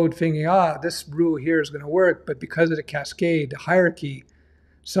code thinking, this rule here is going to work, but because of the cascade, the hierarchy,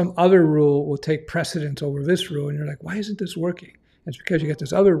 some other rule will take precedence over this rule, and you're like, why isn't this working? It's because you get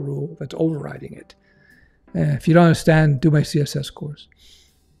this other rule that's overriding it. If you don't understand, do my CSS course.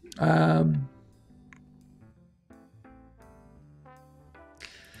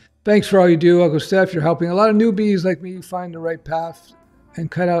 Thanks for all you do, Uncle Steph. You're helping a lot of newbies like me find the right path and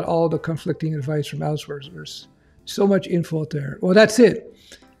cut out all the conflicting advice from elsewhere. There's so much info out there. Well, that's it.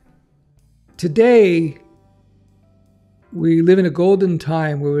 Today, we live in a golden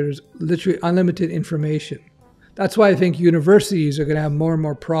time where there's literally unlimited information. That's why I think universities are going to have more and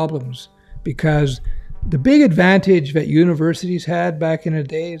more problems, because the big advantage that universities had back in the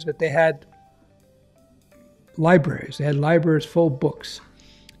day is that they had libraries. They had libraries full of books.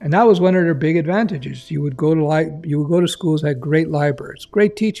 And that was one of their big advantages. You would go to schools that had great libraries,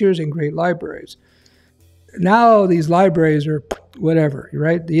 great teachers and great libraries. Now these libraries are whatever,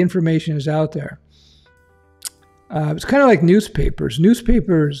 right? The information is out there. It's kind of like newspapers.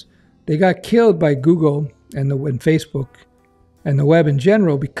 Newspapers, they got killed by Google and Facebook and the web in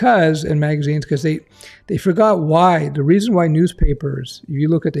general and magazines, because they forgot why. The reason why newspapers, if you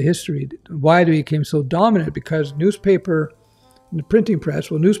look at the history, why they became so dominant, because the printing press,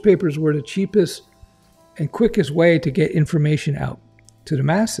 newspapers were the cheapest and quickest way to get information out to the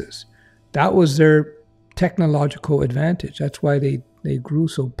masses. That was their technological advantage. That's why they grew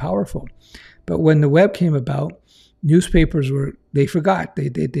so powerful. But when the web came about, newspapers they forgot. They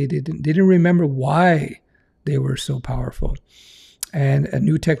didn't remember why they were so powerful. And a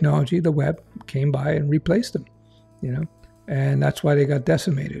new technology, the web, came by and replaced them, and that's why they got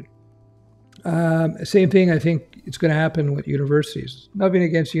decimated. Same thing, I think it's going to happen with universities. Nothing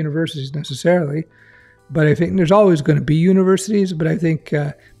against universities necessarily, but I think there's always going to be universities. But I think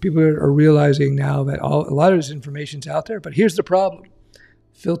people are realizing now that a lot of this information's out there. But here's the problem: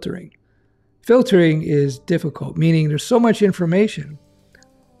 filtering. Filtering is difficult, meaning there's so much information.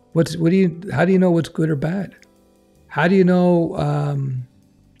 How do you know what's good or bad? How do you know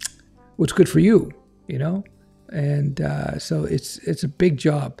what's good for you? And so it's a big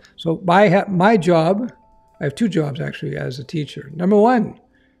job. So my job, I have two jobs actually as a teacher. Number one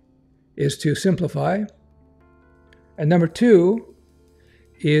is to simplify. And number two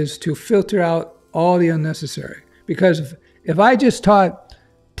is to filter out all the unnecessary. Because if I just taught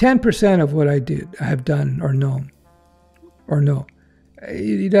 10% of what I have done or known,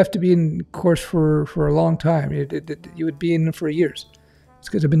 you'd have to be in course for a long time. You would be in for years. It's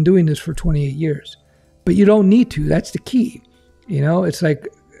because I've been doing this for 28 years. But you don't need to. That's the key. It's like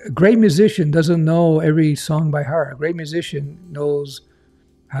a great musician doesn't know every song by heart. A great musician knows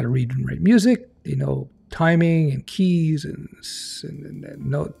how to read and write music. They know timing and keys and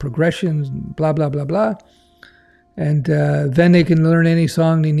note progressions and blah, blah, blah, blah. And then they can learn any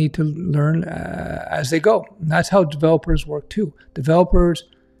song they need to learn as they go. And that's how developers work too. Developers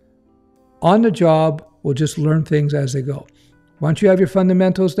on the job will just learn things as they go. Once you have your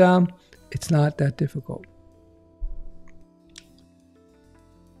fundamentals down, it's not that difficult.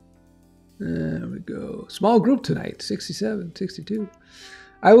 There we go. Small group tonight, 67, 62.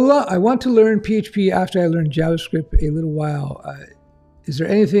 I want to learn PHP after I learn JavaScript a little while. Is there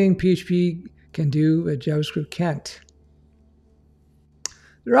anything PHP can do that JavaScript can't?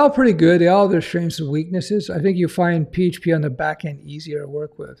 They're all pretty good. They all have their strengths and weaknesses. I think you find PHP on the back end easier to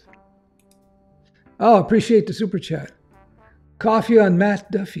work with. Oh, appreciate the super chat. Coffee on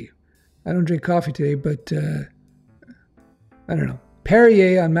Matt Duffy. I don't drink coffee today, but I don't know.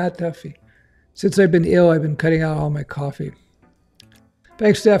 Perrier on Matt Duffy. Since I've been ill, I've been cutting out all my coffee.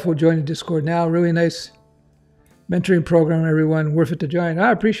 Thanks, Stef. We'll join the Discord now. Really nice mentoring program, everyone. Worth it to join.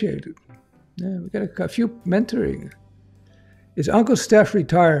 I appreciate it. Yeah, we got a few mentoring. Is Uncle Stef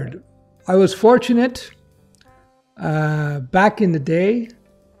retired? I was fortunate. Back in the day,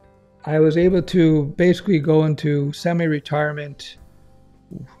 I was able to basically go into semi-retirement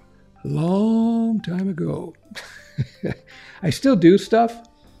a long time ago. I still do stuff,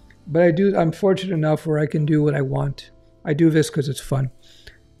 but I'm fortunate enough where I can do what I want. I do this because it's fun.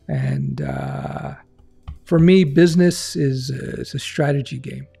 And for me, business is a strategy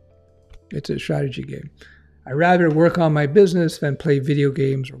game. It's a strategy game. I rather work on my business than play video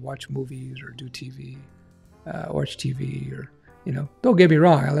games or watch movies or do TV, watch TV or, don't get me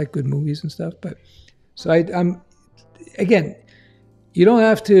wrong. I like good movies and stuff, but so I'm, again, you don't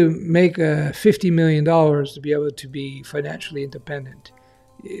have to make $50 million to be able to be financially independent.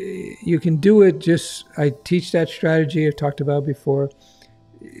 You can do it I teach that strategy I've talked about before.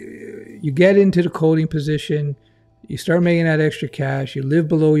 you get into the coding position, you start making that extra cash, you live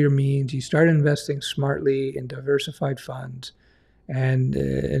below your means, you start investing smartly in diversified funds, and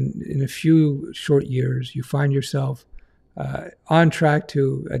in a few short years, you find yourself on track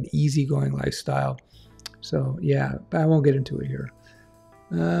to an easygoing lifestyle. So yeah, I won't get into it here.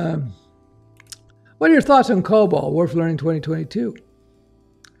 What are your thoughts on COBOL, Worth Learning 2022?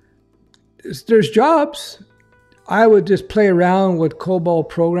 There's jobs. I would just play around with COBOL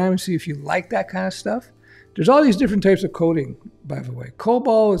programming, see if you like that kind of stuff. There's all these different types of coding, by the way.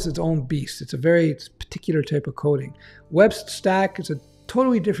 COBOL is its own beast. It's a very particular type of coding. Web stack is a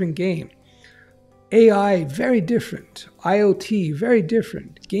totally different game. AI, very different. IoT, very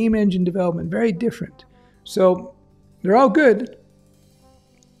different. Game engine development, very different. So they're all good.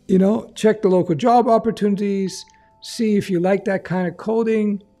 You know, check the local job opportunities, see if you like that kind of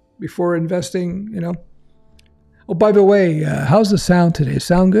coding before investing, you know. Oh, by the way, how's the sound today?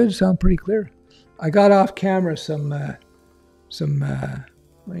 Sound good? Sound pretty clear? I got off camera some I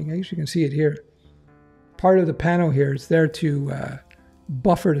guess you can see it here. Part of the panel here is there to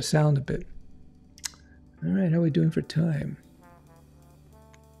buffer the sound a bit. All right, how are we doing for time?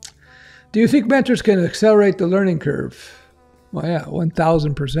 Do you think mentors can accelerate the learning curve? Well, yeah,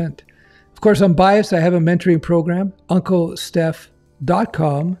 1,000%. Of course, I'm biased. I have a mentoring program,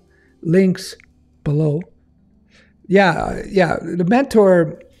 UncleStef.com. Links below. Yeah, the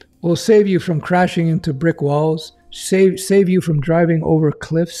mentor will save you from crashing into brick walls, save you from driving over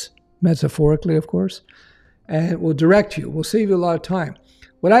cliffs, metaphorically, of course, and will direct you, will save you a lot of time.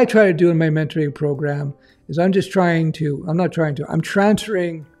 What I try to do in my mentoring program is I'm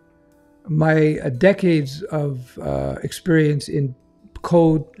transferring my decades of experience in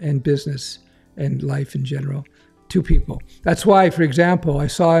code and business and life in general to people. That's why, for example, I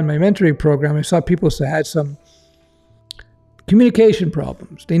saw in my mentoring program, I saw people that had some communication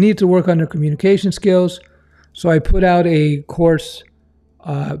problems. They need to work on their communication skills. So I put out a course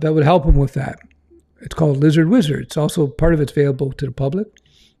that would help them with that. It's called Lizard Wizard. It's also part of it's available to the public.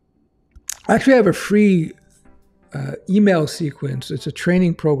 I actually have a free email sequence. It's a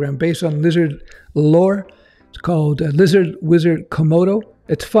training program based on lizard lore. It's called Lizard Wizard KOMODO.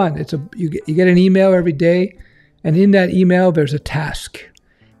 It's fun. You get an email every day, and in that email there's a task,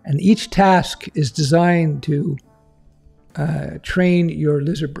 and each task is designed to train your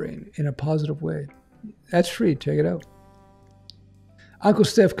lizard brain in a positive way. That's free. Check it out. Uncle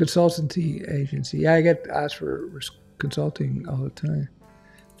Stef Consultancy Agency. Yeah, I get asked for consulting all the time.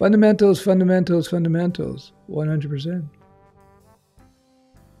 Fundamentals, 100%.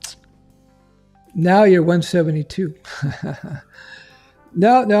 Now you're 172.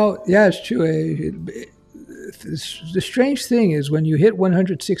 No, yeah, it's true. The strange thing is when you hit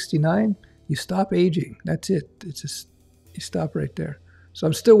 169, you stop aging. That's it. It's just, you stop right there. So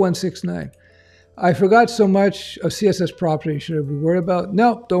I'm still 169. I forgot so much of CSS property. Should I be worried about?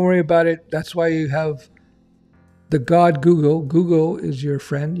 No, don't worry about it. That's why you have the God Google. Google is your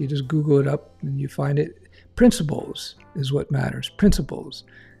friend. You just Google it up and you find it. Principles is what matters. Principles.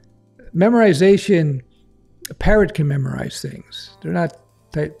 Memorization, a parrot can memorize things. They're not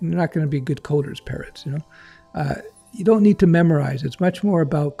going to be good coders, parrots, you know. You don't need to memorize. It's much more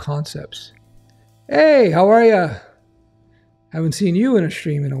about concepts. Hey, how are you? Haven't seen you in a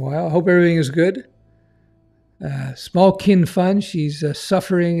stream in a while. I hope everything is good. Small kin fun. She's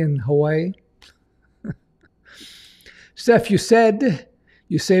suffering in Hawaii. Stef, you said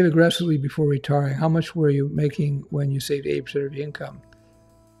you save aggressively before retiring. How much were you making when you saved 8% of your income?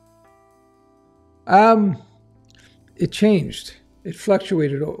 It changed. It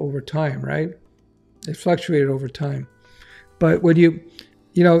fluctuated over time, right? It fluctuated over time. But when you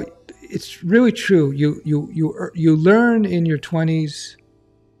know, it's really true. You learn in your 20s.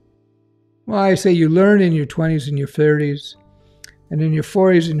 Well, I say you learn in your 20s and your 30s, and in your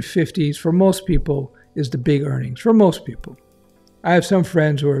 40s and 50s. For most people, is the big earnings. For most people, I have some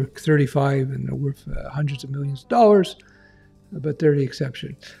friends who are 35 and are worth hundreds of millions of dollars, but they're the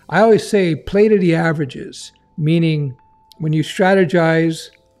exception. I always say play to the averages, meaning when you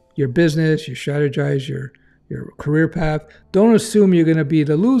strategize your business, you strategize your career path, don't assume you're going to be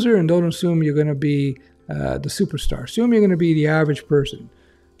the loser and don't assume you're going to be the superstar. Assume you're going to be the average person.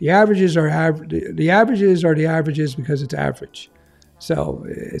 The averages are the averages because it's average. So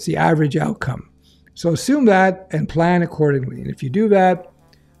it's the average outcome. So assume that and plan accordingly. And if you do that,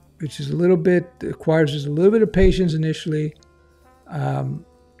 which is requires just a little bit of patience initially, and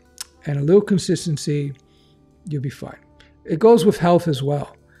a little consistency, you'll be fine. It goes with health as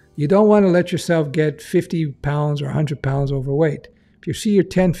well. You don't want to let yourself get 50 pounds or 100 pounds overweight. If you see you're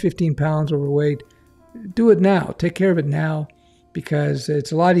 10, 15 pounds overweight, do it now. Take care of it now. because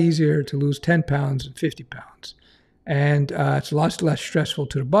it's a lot easier to lose 10 pounds than 50 pounds. And it's a lot less stressful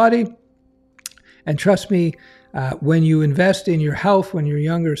to the body. And trust me, when you invest in your health, when you're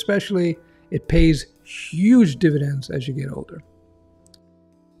younger especially, it pays huge dividends as you get older.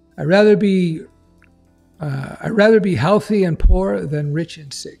 I'd rather be healthy and poor than rich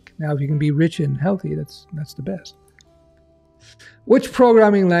and sick. Now, if you can be rich and healthy, that's the best. Which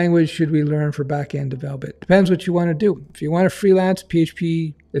programming language should we learn for back-end development? Depends what you want to do. If you want to freelance,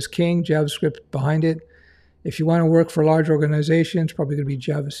 PHP is king, JavaScript behind it. If you want to work for large organizations, probably going to be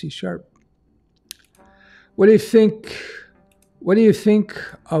Java, C#. What do you think? What do you think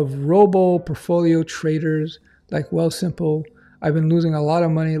of robo portfolio traders like Wealthsimple? I've been losing a lot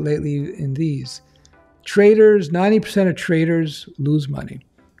of money lately in these. Traders, 90% of traders lose money.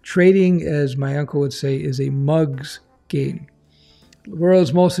 Trading, as my uncle would say, is a mug's game. The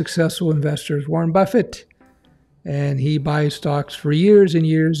world's most successful investor is Warren Buffett, and he buys stocks for years and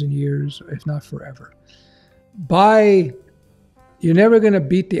years and years, if not forever. You're never going to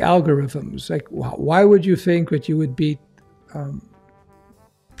beat the algorithms. Like, why would you think that you would beat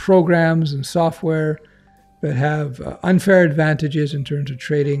programs and software that have unfair advantages in terms of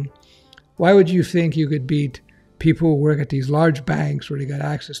trading? Why would you think you could beat people who work at these large banks where they got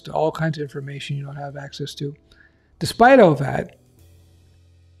access to all kinds of information you don't have access to? Despite all that,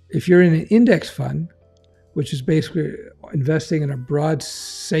 if you're in an index fund, which is basically investing in a broad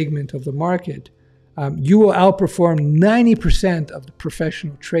segment of the market, you will outperform 90% of the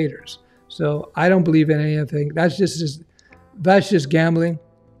professional traders. So I don't believe in anything. That's just gambling.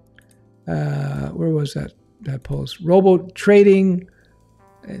 Where was that post? Robo trading,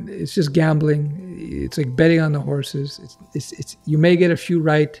 and it's just gambling. It's like betting on the horses. It's you may get a few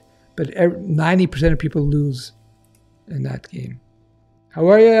right, but 90% of people lose in that game. How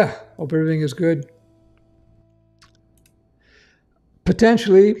are you? Hope everything is good.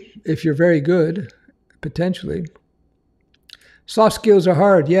 Potentially, if you're very good, potentially. Soft skills are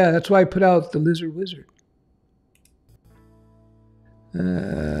hard. Yeah, that's why I put out the Lizard Wizard.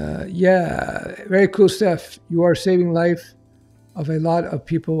 Yeah, very cool, Stef. You are saving life of a lot of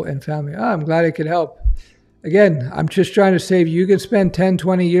people and family. Oh, I'm glad I could help. Again, I'm just trying to save you. You can spend 10,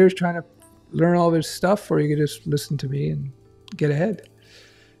 20 years trying to learn all this stuff, or you can just listen to me and get ahead.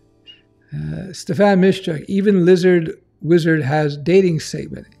 Stefan Mishchuk, even Lizard Wizard has dating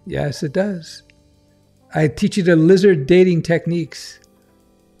segment. Yes, it does. I teach you the lizard dating techniques.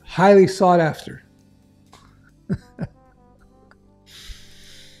 Highly sought after.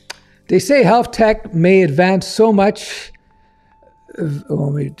 They say health tech may advance so much.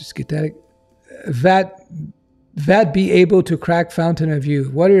 Let me just get that be able to crack fountain of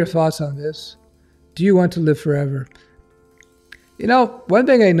youth. What are your thoughts on this? Do you want to live forever? You know, one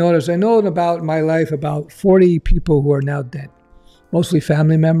thing I noticed, I know about my life about 40 people who are now dead, mostly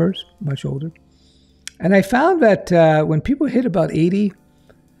family members, much older. And I found that when people hit about 80,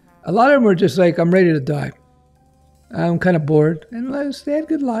 a lot of them were just like, I'm ready to die. I'm kind of bored. And they had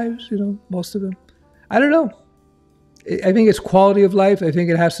good lives, you know, most of them. I don't know. I think it's quality of life. I think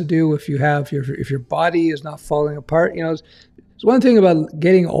it has to do with if your body is not falling apart. You know, it's one thing about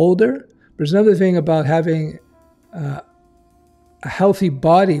getting older, but there's another thing about having a healthy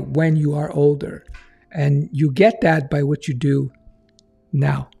body when you are older. And you get that by what you do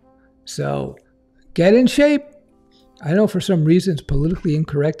now. So get in shape. I know for some reason it's politically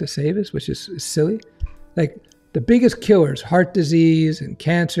incorrect to say this, which is silly. Like the biggest killers, heart disease and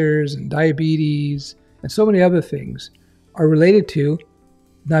cancers and diabetes and so many other things are related to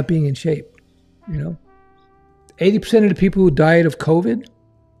not being in shape. You know, 80% of the people who died of COVID,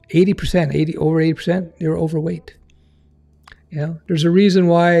 over 80%, they were overweight. You know, there's a reason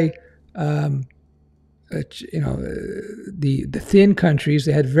why, the thin countries,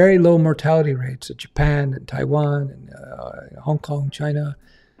 they had very low mortality rates. Japan and Taiwan and Hong Kong, China,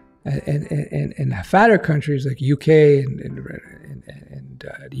 and fatter countries like UK and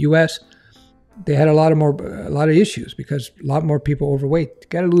the US, they had a lot of issues because a lot more people overweight. You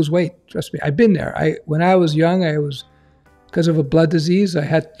got to lose weight. Trust me, I've been there. When I was young, because of a blood disease,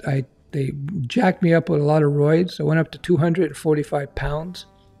 they jacked me up with a lot of roids. I went up to 245 pounds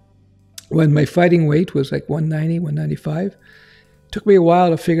when my fighting weight was like 190, 195. It took me a while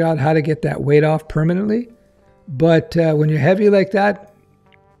to figure out how to get that weight off permanently. But when you're heavy like that,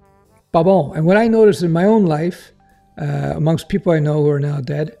 bon. And what I noticed in my own life, amongst people I know who are now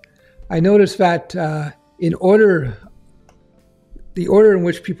dead, I noticed that the order in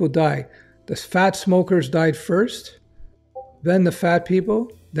which people die, the fat smokers died first, then the fat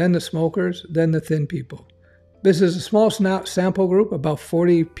people, then the smokers, then the thin people. This is a small sample group, about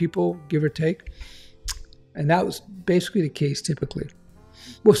 40 people, give or take. And that was basically the case typically,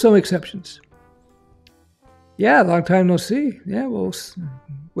 with some exceptions. Yeah, long time no see. Yeah, well,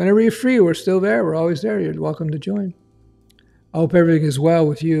 whenever you're free, we're still there. We're always there. You're welcome to join. I hope everything is well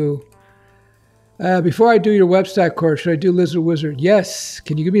with you. Before I do your web stack course, should I do Lizard Wizard? Yes.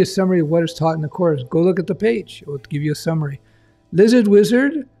 Can you give me a summary of what is taught in the course? Go look at the page. It will give you a summary. Lizard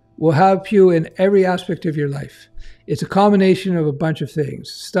Wizard will help you in every aspect of your life. It's a combination of a bunch of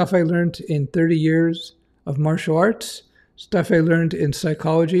things. Stuff I learned in 30 years of martial arts, stuff I learned in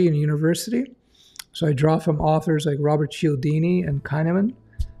psychology in university. So I draw from authors like Robert Cialdini and Kahneman.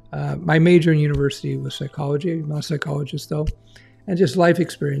 My major in university was psychology. I'm not a psychologist though. And just life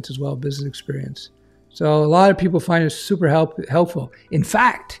experience as well, business experience. So a lot of people find it super helpful. In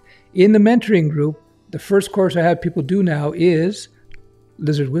fact, in the mentoring group, the first course I have people do now is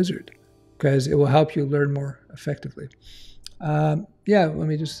Lizard Wizard, because it will help you learn more effectively. Yeah, let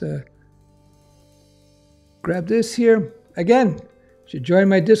me just grab this here. Again, you should join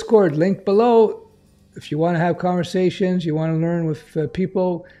my Discord, link below. If you want to have conversations, you want to learn with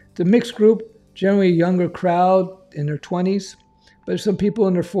people. It's a mixed group, generally a younger crowd in their 20s, but there's some people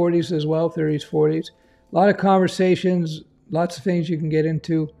in their 40s as well, 30s, 40s. A lot of conversations, lots of things you can get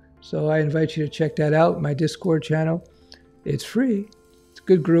into. So I invite you to check that out, my Discord channel. It's free. It's a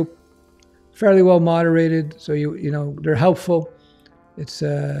good group, fairly well moderated. So you know they're helpful. It's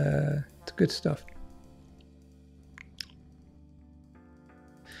good stuff.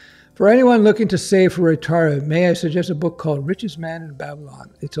 For anyone looking to save for retirement, may I suggest a book called Richest Man in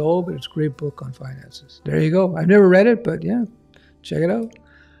Babylon? It's old, but it's a great book on finances. There you go. I've never read it, but yeah, check it out.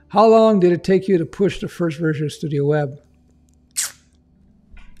 How long did it take you to push the first version of Studioweb?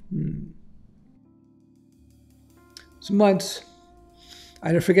 Some months.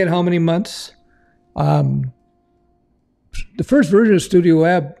 I forget how many months. The first version of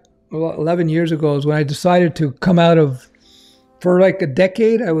Studioweb, 11 years ago, is when I decided to come out of. For like a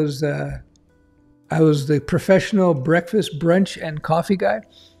decade, I was the professional breakfast, brunch, and coffee guy,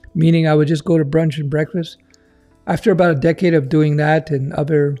 meaning I would just go to brunch and breakfast. After about a decade of doing that and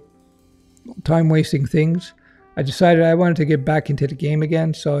other time-wasting things, I decided I wanted to get back into the game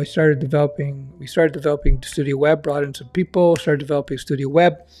again. So we started developing Studioweb, brought in some people, started developing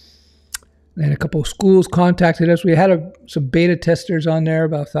Studioweb. And a couple of schools contacted us. We had some beta testers on there,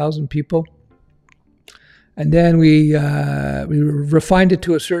 about 1,000 people. And then we refined it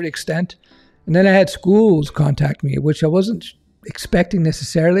to a certain extent. And then I had schools contact me, which I wasn't expecting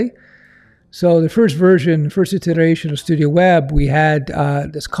necessarily. So the first version, first iteration of Studioweb, we had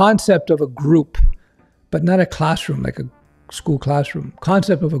this concept of a group, but not a classroom, like a school classroom,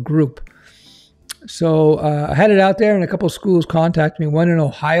 concept of a group. So I had it out there, and a couple of schools contacted me, one in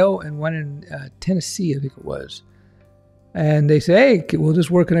Ohio and one in Tennessee, I think it was. And they say, hey, we'll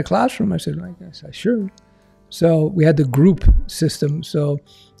just work in a classroom. I said, I guess I sure. So we had the group system.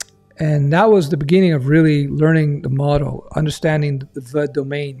 And that was the beginning of really learning the model, understanding the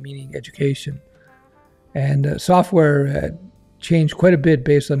domain, meaning education. And software had changed quite a bit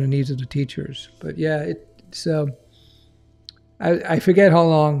based on the needs of the teachers. But yeah, I forget how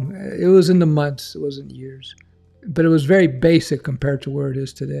long. It was in the months. It wasn't years. But it was very basic compared to where it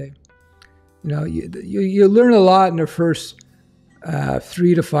is today. You know, you learn a lot in the first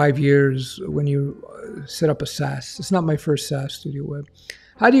 3 to 5 years when you set up a SaaS. It's not my first SaaS, Studioweb.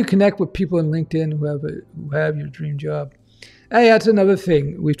 How do you connect with people in LinkedIn who have your dream job? Hey, that's another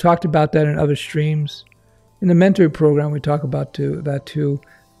thing. We've talked about that in other streams. In the mentoring program, we talk about that too.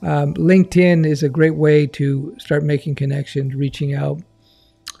 LinkedIn is a great way to start making connections, reaching out.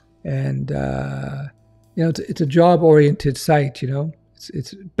 And, you know, it's a job-oriented site, you know.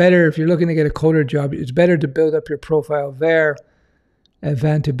 It's better if you're looking to get a coder job. It's better to build up your profile there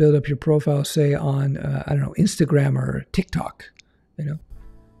than to build up your profile, say, on, I don't know, Instagram or TikTok, you know.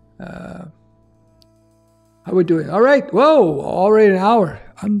 How we doing? All right. Whoa, already an hour.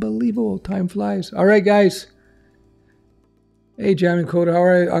 Unbelievable. Time flies. All right, guys. Hey, Jamming Code. All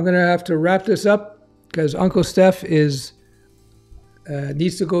right, I'm going to have to wrap this up because Uncle Stef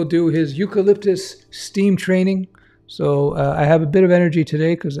needs to go do his eucalyptus steam training. So I have a bit of energy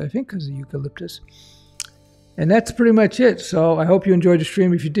today because of eucalyptus. And that's pretty much it. So I hope you enjoyed the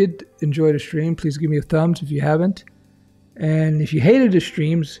stream. If you did enjoy the stream, please give me a thumbs if you haven't. And if you hated the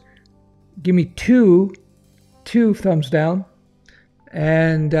streams, give me two thumbs down.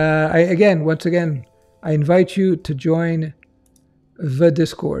 And once again, I invite you to join the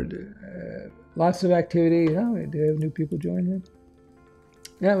Discord. Lots of activity. Oh, do we have new people joining?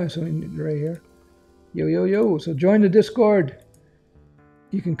 Yeah, there's something right here. Yo. So join the Discord.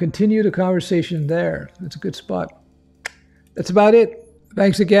 You can continue the conversation there. That's a good spot. That's about it.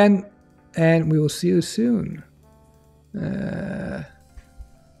 Thanks again. and we will see you soon. There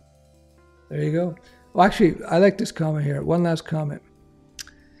you go. Well, actually, I like this comment here. One last comment.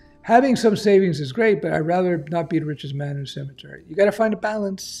 Having some savings is great, but I'd rather not be the richest man in the cemetery. You got to find a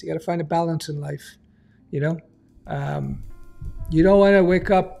balance. You got to find a balance in life. You know, you don't want to wake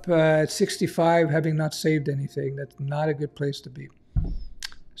up at 65 having not saved anything. That's not a good place to be.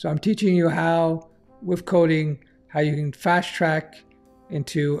 So I'm teaching you how, with coding, how you can fast track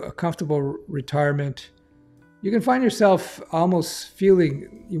into a comfortable retirement. You can find yourself almost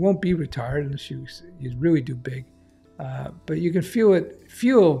feeling you won't be retired unless you really do big, but you can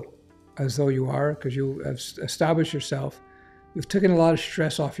feel as though you are, because you have established yourself. You've taken a lot of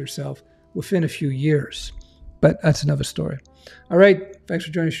stress off yourself within a few years, but that's another story. All right, thanks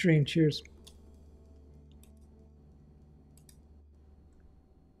for joining the stream. Cheers.